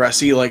 Like, that's whenever I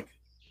see, like,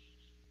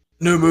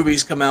 new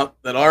movies come out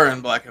that are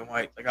in black and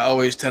white, like, I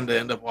always tend to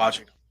end up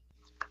watching them.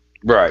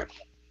 Right.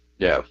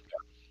 Yeah.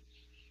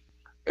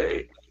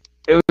 It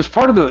was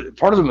part of the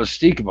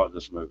mystique about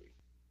this movie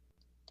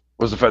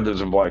was the fact that it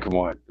was in black and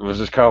white. It was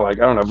just kind of like,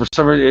 I don't know, for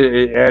some reason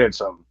it added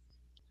something.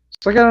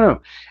 It's like, I don't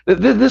know.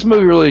 This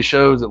movie really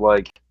shows that,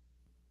 like,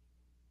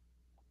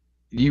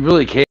 you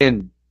really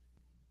can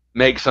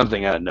make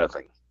something out of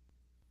nothing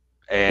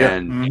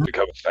and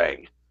become a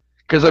thing.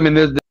 Because, I mean,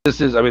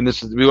 this is,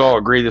 we all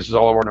agree this is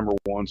all of our number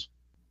ones.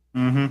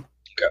 Mm-hmm.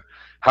 Okay.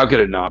 How could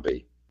it not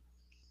be?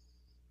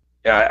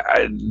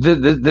 Yeah,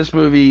 this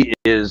movie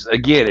is,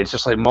 again, it's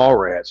just like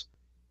Mallrats.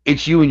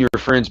 It's you and your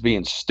friends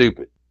being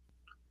stupid.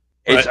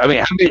 It's, Right. I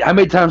mean, how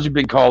many times have you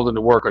been called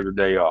into work on your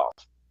day off?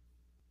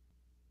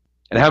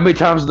 And how many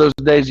times of those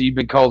days that you've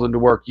been called into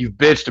work, you've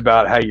bitched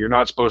about how you're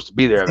not supposed to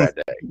be there that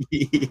day?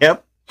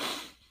 Yep.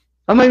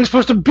 I'm not even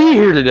supposed to be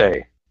here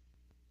today.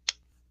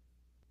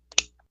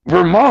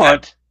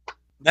 Vermont.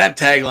 That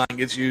tagline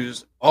gets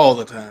used all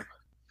the time.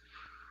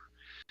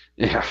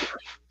 Yeah.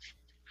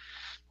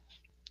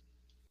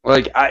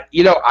 Like,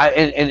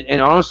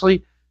 and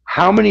honestly,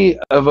 how many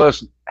of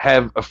us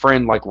have a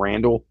friend like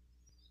Randall?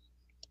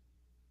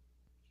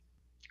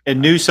 And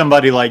knew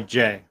somebody like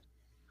Jay.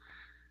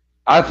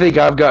 I think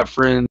I've got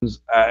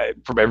friends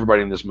from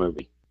everybody in this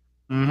movie.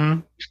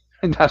 Mm-hmm.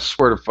 And I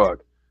swear to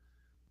fuck.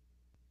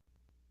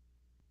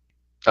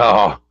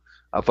 Oh,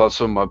 I thought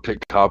someone might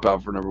pick Cop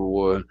Out for number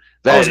one.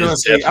 I was gonna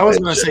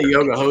definitely say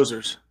Yoga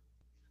Hosers.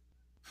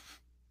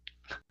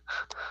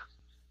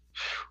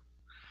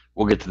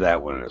 We'll get to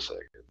that one in a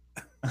second.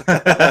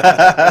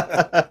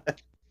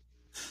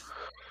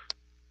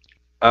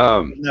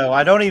 No,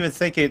 I don't even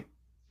think it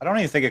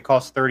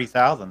cost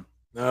 $30,000.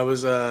 No, it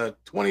was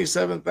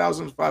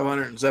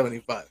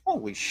 $27,575.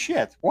 Holy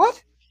shit!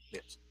 What?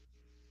 Yes.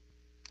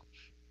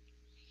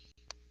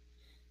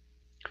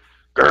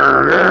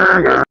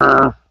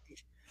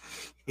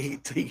 He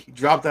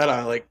dropped out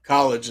of like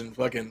college and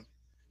fucking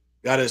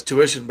got his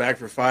tuition back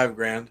for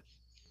 $5,000.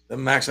 Then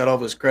maxed out all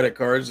of his credit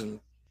cards and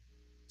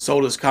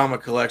sold his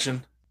comic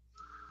collection.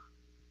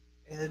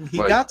 And he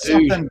got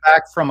something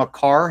back from a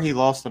car he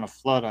lost in a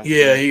flood. I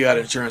Yeah, think. he got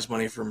insurance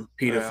money from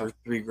PETA Yeah. for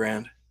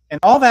 $3,000. And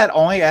all that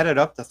only added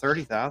up to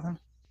 30,000. I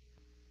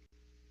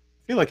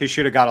feel like he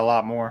should have got a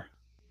lot more.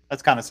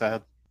 That's kind of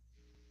sad.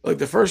 Like,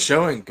 the first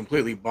showing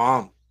completely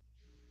bombed.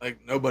 Like,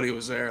 nobody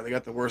was there. They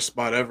got the worst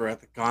spot ever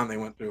at the con they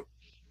went to. It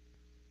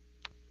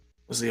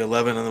was the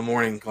 11 in the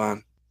morning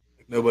con.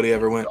 Like, nobody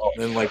ever went.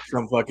 And then, like,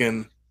 some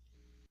fucking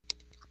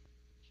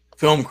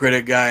film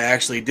critic guy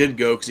actually did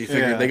go because he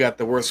figured Yeah. they got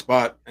the worst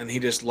spot, and he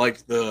just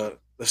liked the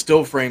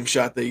still frame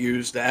shot they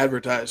used to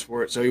advertise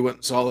for it, so he went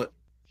and saw it.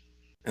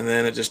 And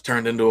then it just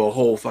turned into a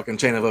whole fucking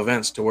chain of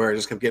events to where it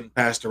just kept getting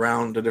passed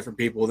around to different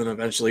people. Then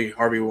eventually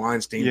Harvey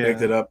Weinstein Yeah.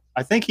 picked it up.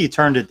 I think he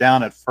turned it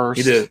down at first.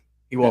 He did.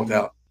 He walked And-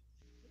 out.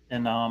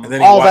 And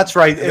then he oh, wa- that's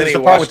right. and It then was he the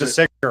part with watched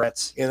the it.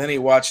 cigarettes. And then he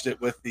watched it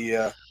with the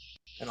an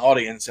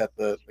audience at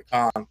the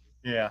con.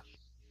 Yeah.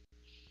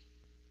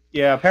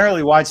 Yeah,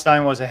 apparently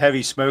Weinstein was a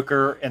heavy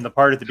smoker, and the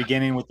part at the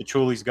beginning with the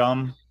Chuli's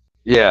gum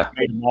Yeah.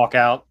 made him walk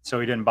out, so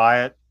he didn't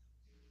buy it.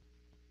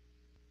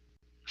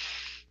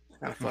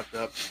 Kind of fucked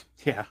up.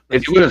 Yeah.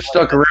 If he would have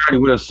stuck around, he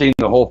would have seen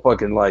the whole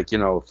fucking, like,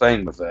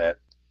 thing with that.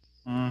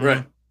 Mhm.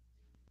 Right.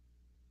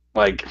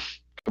 Like,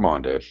 come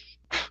on, dude.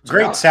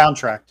 Great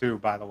soundtrack, too,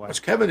 by the way.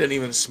 Which Kevin didn't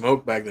even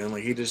smoke back then.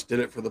 Like, he just did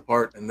it for the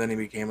part, and then he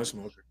became a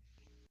smoker.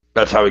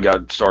 That's how he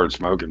got started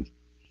smoking.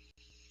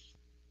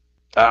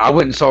 I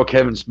went and saw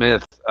Kevin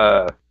Smith.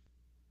 I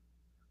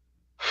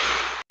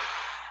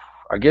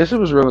guess it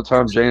was around the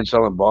time Jay and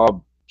Silent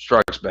Bob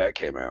Strikes Back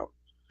came out.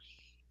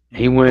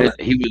 He went.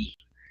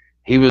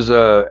 He was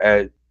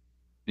at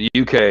the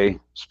UK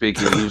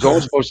speaking. He was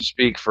only supposed to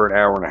speak for an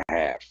hour and a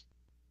half,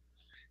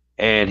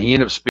 and he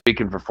ended up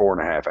speaking for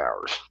 4.5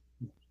 hours.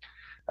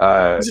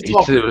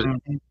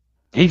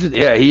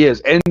 He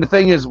is. And the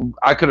thing is,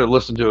 I could have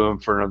listened to him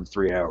for another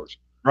 3 hours.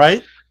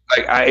 Right?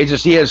 Like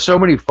he has so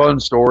many fun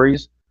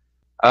stories,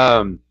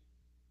 and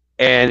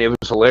it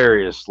was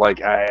hilarious.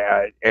 Like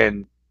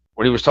and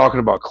when he was talking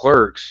about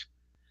Clerks,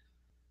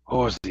 what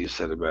was he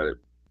said about it?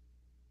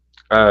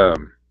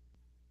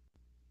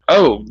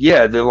 Oh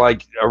yeah, they're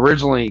like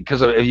originally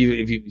because if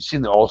you've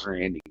seen the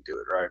alternate ending to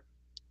it, right?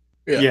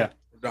 Yeah.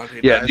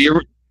 Yeah.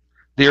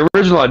 The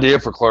original idea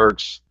for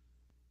Clerks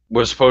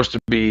was supposed to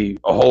be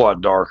a whole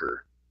lot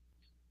darker.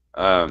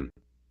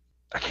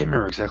 I can't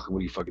remember exactly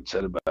what he fucking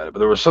said about it, but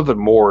there was something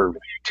more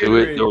to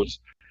it.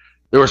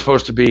 There was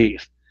supposed to be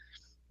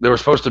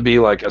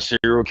like a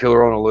serial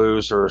killer on the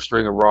loose or a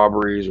string of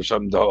robberies or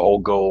something to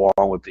go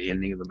along with the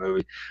ending of the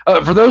movie.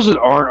 For those that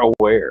aren't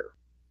aware,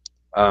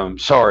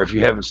 sorry if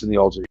you haven't seen the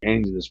alternate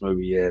ending of this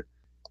movie yet.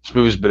 This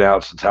movie's been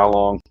out since how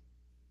long?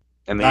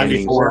 And the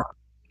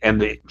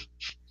ending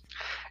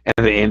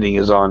ending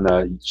is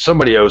on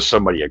somebody owes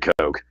somebody a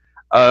Coke.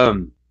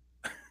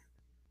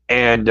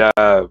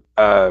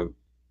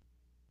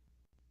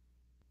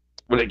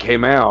 When it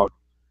came out,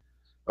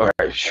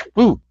 okay,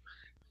 woo.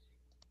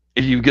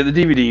 If you get the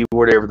DVD,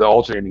 whatever, the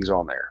alternate ending's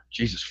on there.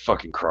 Jesus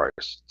fucking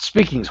Christ.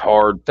 Speaking's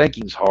hard,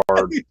 thinking's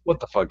hard,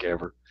 what the fuck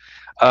ever.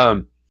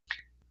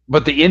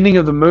 But the ending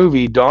of the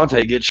movie,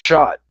 Dante gets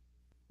shot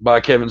by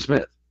Kevin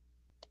Smith.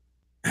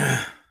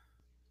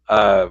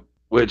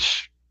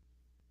 Which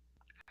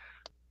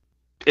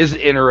is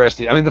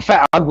interesting. I mean,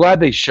 I'm glad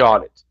they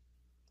shot it.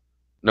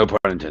 No pun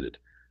intended.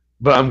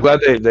 But I'm glad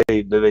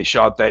they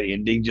shot that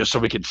ending just so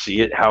we could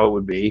see it, how it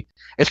would be.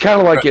 It's kind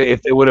of like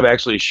if they would have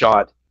actually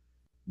shot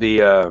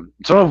the I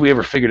don't know if we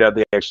ever figured out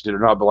they actually did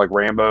or not, but like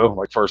Rambo,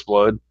 like First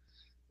Blood,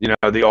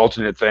 the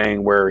alternate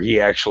thing where he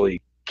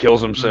actually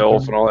kills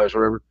himself and all that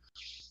sort of.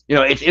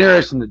 It's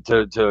interesting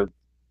to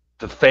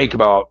think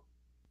about.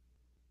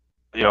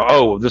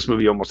 Oh, this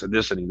movie almost had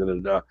this ending,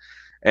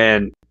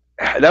 and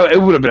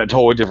it would have been a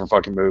totally different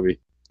fucking movie.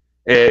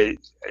 It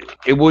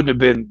wouldn't have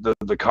been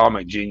the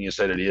comic genius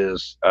that it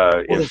is.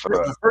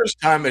 The first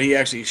time that he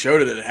actually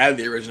showed it had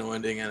the original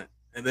ending in it.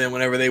 And then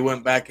whenever they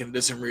went back and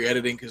did some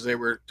re-editing because they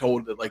were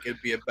told that like it'd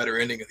be a better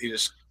ending if he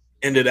just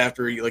ended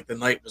after the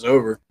night was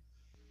over,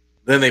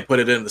 then they put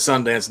it in the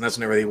Sundance, and that's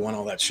whenever they won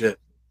all that shit.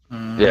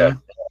 Yeah.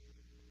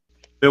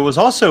 There was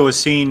also a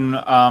scene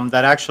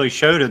that actually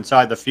showed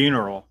inside the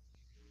funeral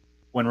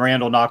when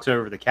Randall knocks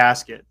over the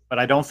casket, but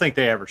I don't think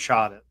they ever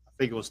shot it. I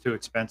think it was too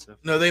expensive.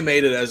 No, they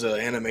made it as an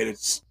animated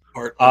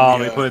part.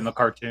 They put it in the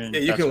cartoon. Yeah,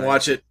 you can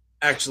watch it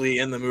actually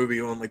in the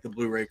movie on like the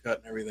Blu-ray cut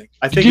and everything.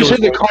 I think you said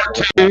the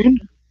cartoon.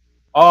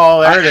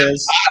 Oh, there it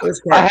is.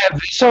 I have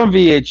this on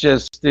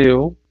VHS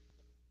still.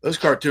 Those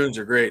cartoons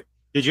are great.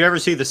 Did you ever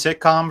see the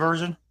sitcom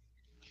version?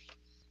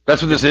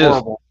 That's what this is.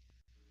 Horrible.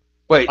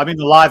 Wait, I mean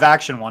the live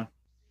action one.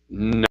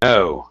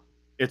 No.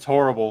 It's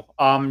horrible.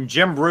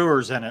 Jim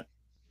Brewer's in it.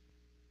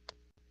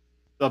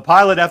 The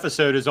pilot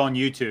episode is on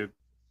YouTube.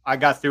 I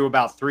got through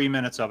about 3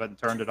 minutes of it and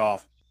turned it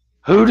off.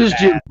 Who does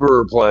Jim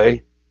Brewer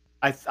play?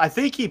 I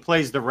think he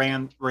plays the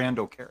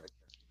Randall character.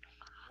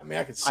 I mean,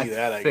 I could see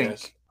that, I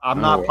guess. I'm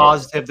not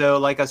positive, though.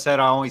 Like I said,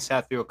 I only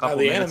sat through a couple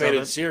the minutes animated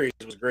of it. series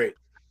was great.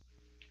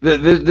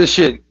 This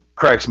shit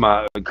cracks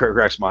my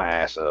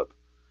ass up.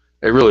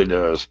 It really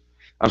does.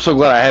 I'm so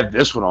glad I have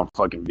this one on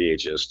fucking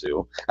VHS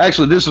still.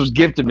 Actually, this was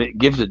gifted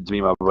to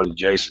me by my buddy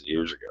Jason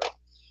years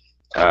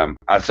ago.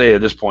 I'd say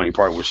at this point he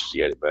probably wishes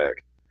he had it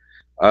back.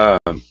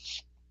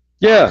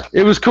 Yeah,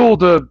 it was cool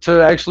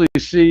to actually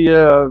see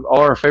all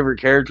our favorite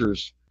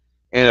characters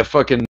in a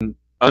fucking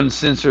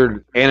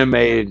uncensored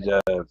animated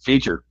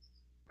feature.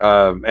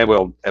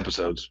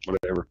 Episodes,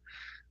 whatever.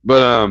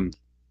 But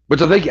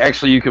I think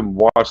actually you can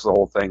watch the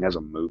whole thing as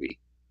a movie.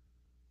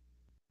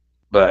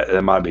 But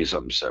it might be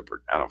something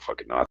separate. I don't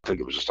fucking know. I think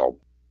it was just all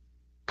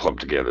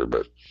clumped together.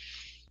 But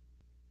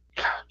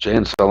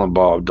Jan, Silent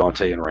Bob,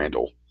 Dante, and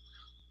Randall.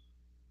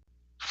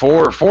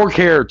 Four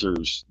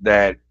characters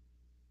that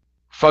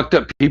fucked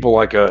up people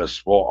like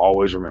us will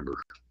always remember.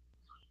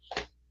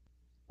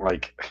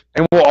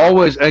 And we'll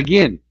always,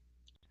 again,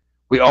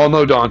 we all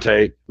know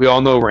Dante, we all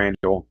know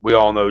Randall, we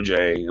all know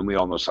Jay, and we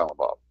all know Silent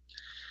Bob.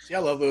 See, I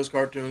love those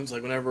cartoons.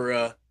 Like whenever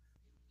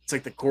it's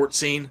like the court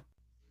scene,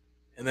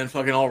 and then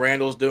fucking all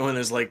Randall's doing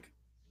is like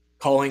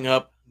calling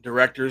up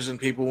directors and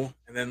people,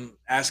 and then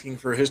asking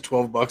for his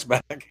 $12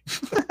 back.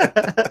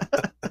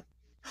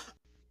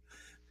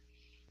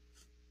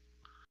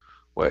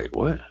 Wait,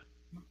 what?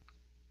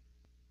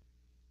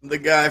 The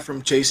guy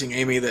from Chasing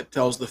Amy that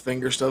tells the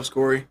finger stuff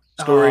story.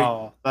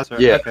 Oh, that's right.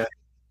 Yeah. Okay.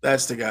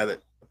 That's the guy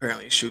that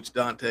apparently shoots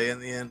Dante in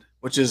the end,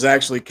 which is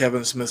actually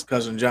Kevin Smith's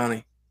cousin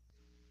Johnny.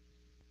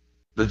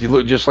 Does he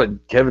look just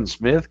like Kevin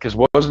Smith? Because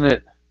wasn't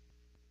it?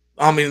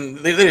 I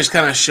mean, they just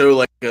kind of show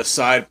like a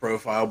side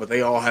profile, but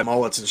they all had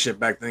mullets and shit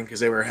back then because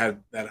they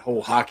had that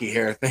whole hockey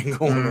hair thing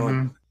going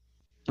on.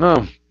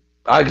 Oh,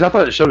 I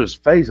thought it showed his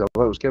face. I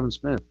thought it was Kevin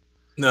Smith.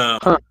 No.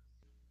 Huh.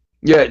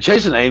 Yeah,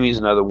 Chasing Amy's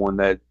another one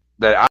that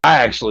I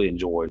actually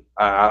enjoy.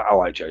 I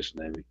like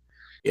Chasing Amy.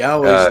 Yeah, I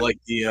always like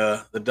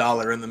the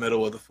dollar in the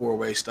middle of the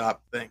four-way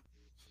stop thing.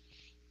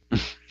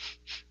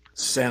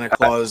 Santa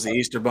Claus, the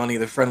Easter Bunny,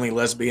 the friendly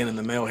lesbian, and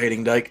the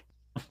male-hating dyke.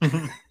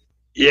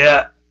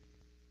 Yeah.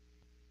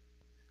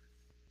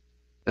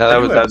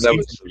 No, that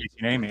was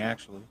Chasing Amy,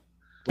 actually.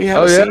 We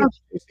have seen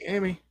Chasing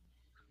Amy.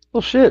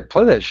 Well, shit,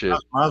 play that shit.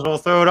 Might as well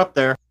throw it up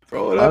there.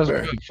 Throw it up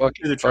there. Do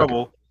the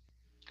trouble.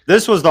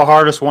 This was the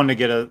hardest one to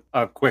get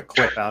a quick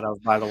clip out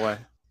of, by the way.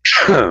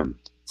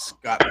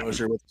 Scott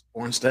Mosier with his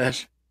porn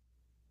stash.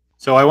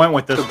 So I went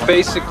with this one.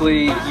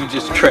 Basically, you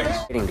just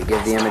trace. To give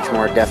the image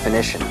more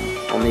definition.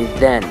 Only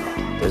then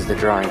does the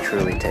drawing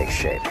truly take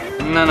shape.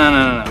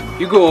 No.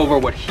 You go over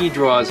what he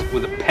draws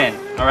with a pen,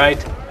 all right?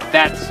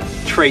 That's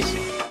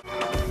tracing.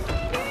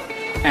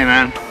 Hey,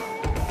 man.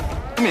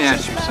 Let me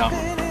ask you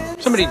something.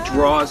 Somebody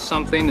draws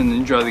something and then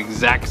you draw the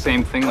exact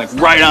same thing, like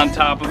right on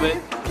top of it,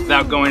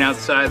 without going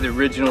outside the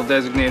original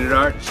designated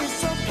art.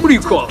 What do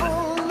you call it?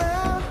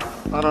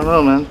 I don't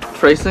know, man.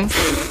 Tracing?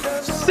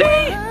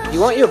 See? You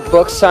want your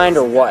book signed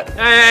or what?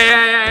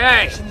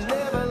 Hey!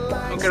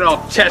 Don't get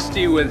all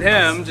testy with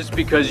him just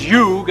because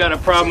you got a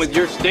problem with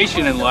your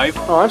station in life.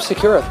 Oh, I'm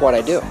secure with what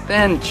I do.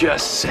 Then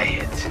just say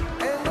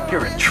it.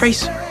 You're a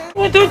tracer.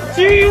 What the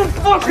you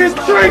fucking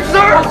tracer?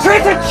 I'll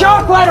trace a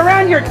chocolate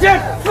around your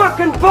dead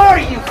fucking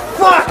body, you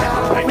fuck!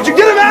 Would you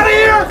get him out of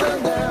here?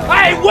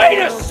 Hey, wait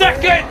a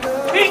second!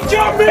 He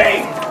jumped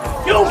me!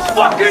 You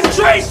fucking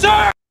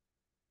tracer!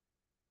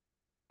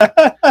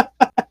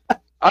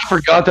 I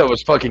forgot that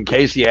was fucking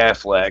Casey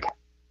Affleck.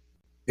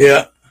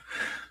 Yeah.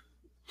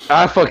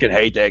 I fucking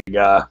hate that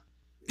guy.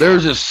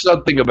 There's just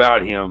something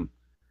about him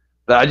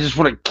that I just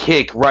want to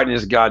kick right in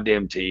his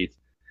goddamn teeth.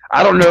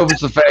 I don't know if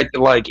it's the fact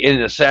that, like,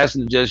 in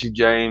Assassin of Jesse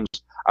James,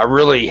 I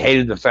really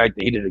hated the fact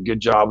that he did a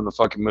good job in the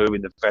fucking movie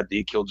and the fact that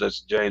he killed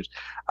Jesse James.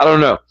 I don't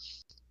know.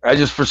 I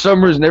just, for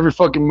some reason, every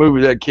fucking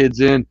movie that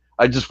kid's in,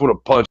 I just want to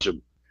punch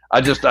him.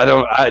 I just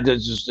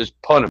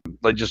punt him.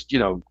 Like, just,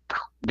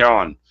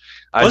 gone.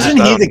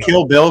 Wasn't he the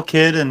Kill Bill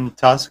kid in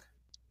Tusk?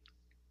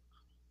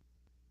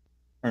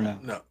 Or no?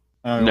 No.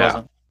 Oh, he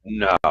wasn't?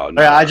 No.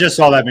 Yeah, I just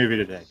saw that movie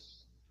today.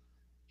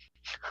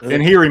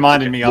 And he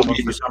reminded me of him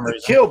for some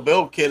reason. Kill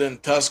Bill kid in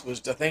Tusk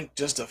was, I think,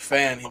 just a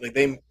fan.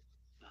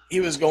 He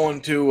was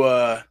going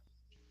to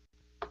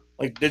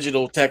like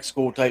digital tech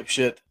school type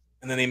shit,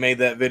 and then he made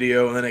that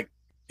video, and then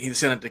he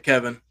sent it to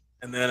Kevin,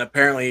 and then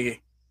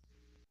apparently,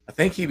 I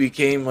think he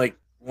became like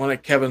one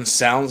of Kevin's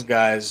sounds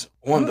guys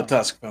on the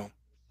Tusk film.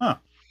 Huh.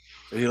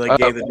 So he like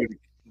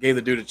gave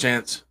the dude a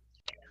chance.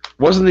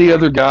 Wasn't the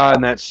other guy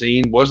in that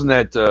scene? Wasn't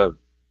that the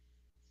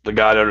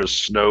guy that was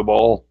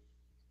Snowball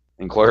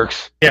in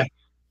Clerks? Yeah.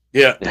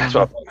 That's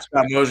what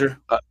Scott Mosier.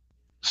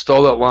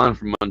 Stole that line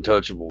from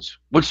Untouchables.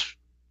 Which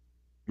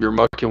you're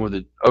mucking with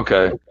it.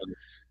 Okay.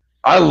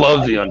 I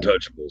love the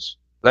Untouchables.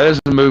 That is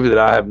a movie that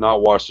I have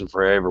not watched in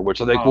forever,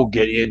 which I think we'll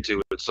get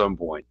into at some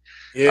point.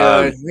 Yeah,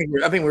 I think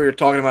we were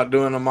talking about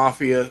doing a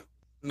Mafia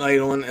night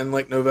in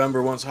like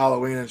November once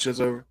Halloween and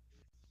shit's over.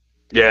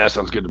 Yeah, that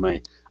sounds good to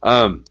me.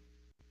 Probably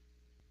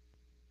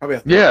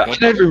I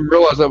never even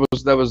realized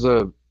that was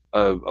a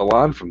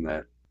line from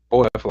that.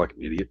 Boy, I feel like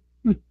an idiot.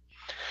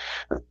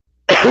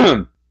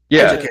 Yeah.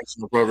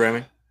 Educational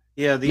programming.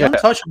 Yeah, The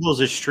Untouchables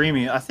is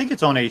streaming. I think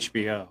it's on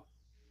HBO.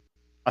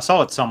 I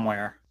saw it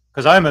somewhere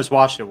because I almost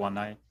watched it one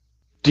night.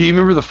 Do you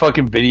remember the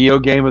fucking video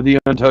game of The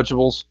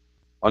Untouchables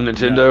on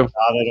Nintendo? No,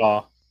 not at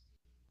all.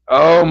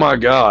 Oh my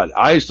god,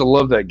 I used to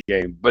love that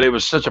game, but it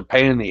was such a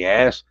pain in the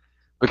ass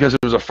because it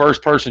was a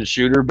first-person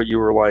shooter, but you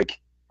were like,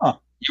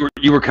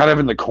 you were kind of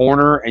in the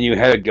corner and you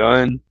had a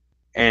gun,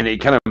 and it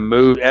kind of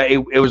moved.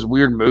 It was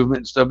weird movement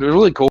and stuff. It was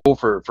really cool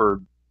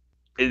for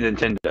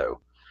Nintendo.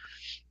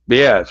 But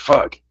yeah,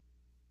 fuck.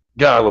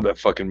 God, I love that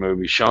fucking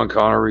movie. Sean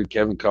Connery,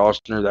 Kevin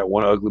Costner, that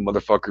one ugly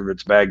motherfucker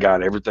that's bad guy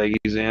in everything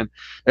he's in.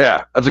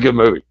 Yeah, that's a good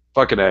movie.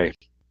 Fucking A.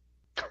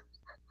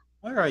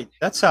 All right,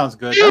 that sounds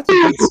good. That's a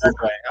good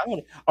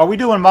segue. Are we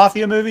doing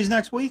Mafia movies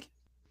next week?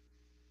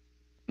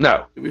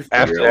 No,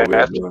 after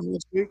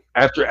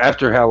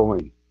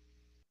Halloween.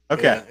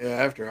 Okay. Yeah,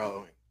 after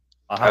Halloween.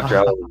 After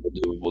Halloween,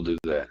 we'll do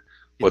that.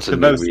 What's the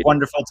most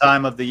wonderful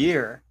time of the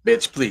year?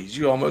 Bitch, please.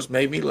 You almost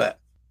made me laugh.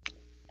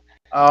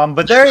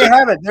 But there you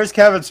have it. There's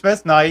Kevin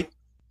Smith night.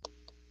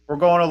 We're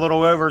going a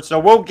little over, so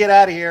we'll get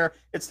out of here.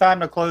 It's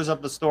time to close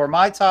up the store.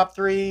 My top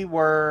three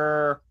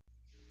were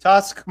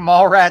Tusk,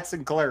 Mallrats,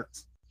 and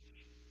Clerks.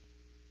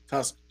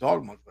 Tusk,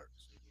 Dogma,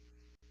 Clerks.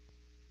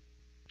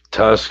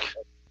 Tusk,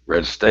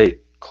 Red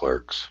State,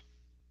 Clerks.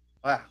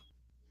 Wow.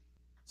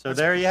 So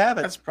there you have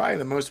it. That's probably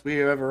the most we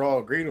have ever all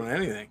agreed on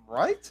anything,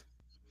 right?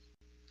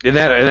 In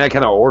that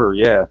kind of order,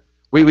 yeah.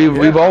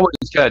 We've always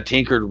kind of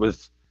tinkered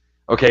with.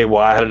 Okay,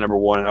 well, I had a number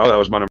one. Oh, that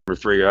was my number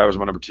three. That was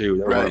my number two.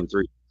 That was my number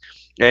three.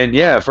 And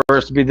yeah, for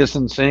us to be this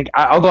in sync,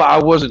 although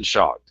I wasn't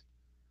shocked.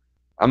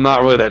 I'm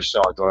not really that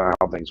shocked on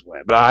how things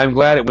went, but I'm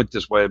glad it went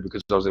this way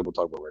because I was able to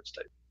talk about Red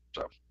State.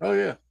 So. Oh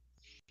yeah.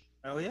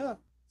 Oh yeah.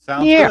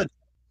 Sounds Yeah. good.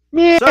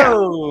 Yeah.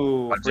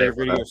 So, Watch for your out for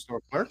video that.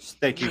 store clerks,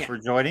 thank you for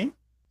joining.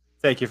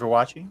 Thank you for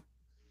watching.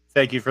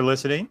 Thank you for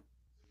listening.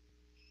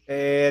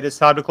 And it's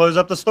time to close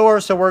up the store,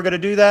 so we're going to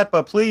do that.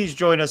 But please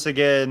join us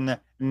again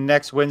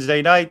next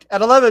Wednesday night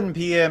at 11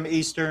 p.m.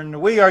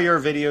 Eastern. We are your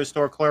video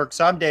store clerks.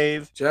 I'm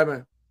Dave.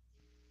 Chapman.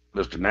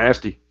 Mr.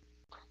 Nasty.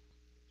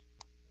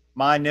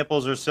 My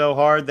nipples are so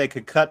hard they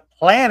could cut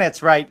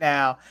planets right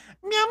now.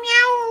 Meow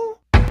meow.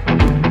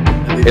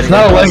 It's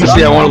not a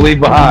legacy I want to leave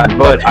behind,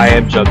 but I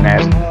am Chuck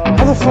Nasty.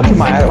 How the fuck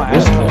am I out of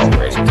this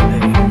already?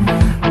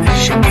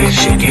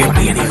 This shit can't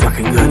be any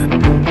fucking good.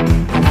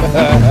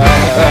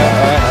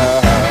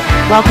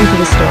 Welcome to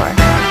the store.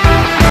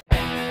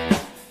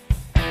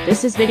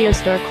 This is Video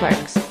Store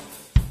Clerks.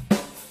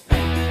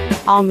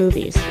 All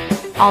movies,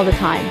 all the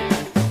time.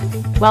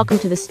 Welcome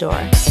to the store.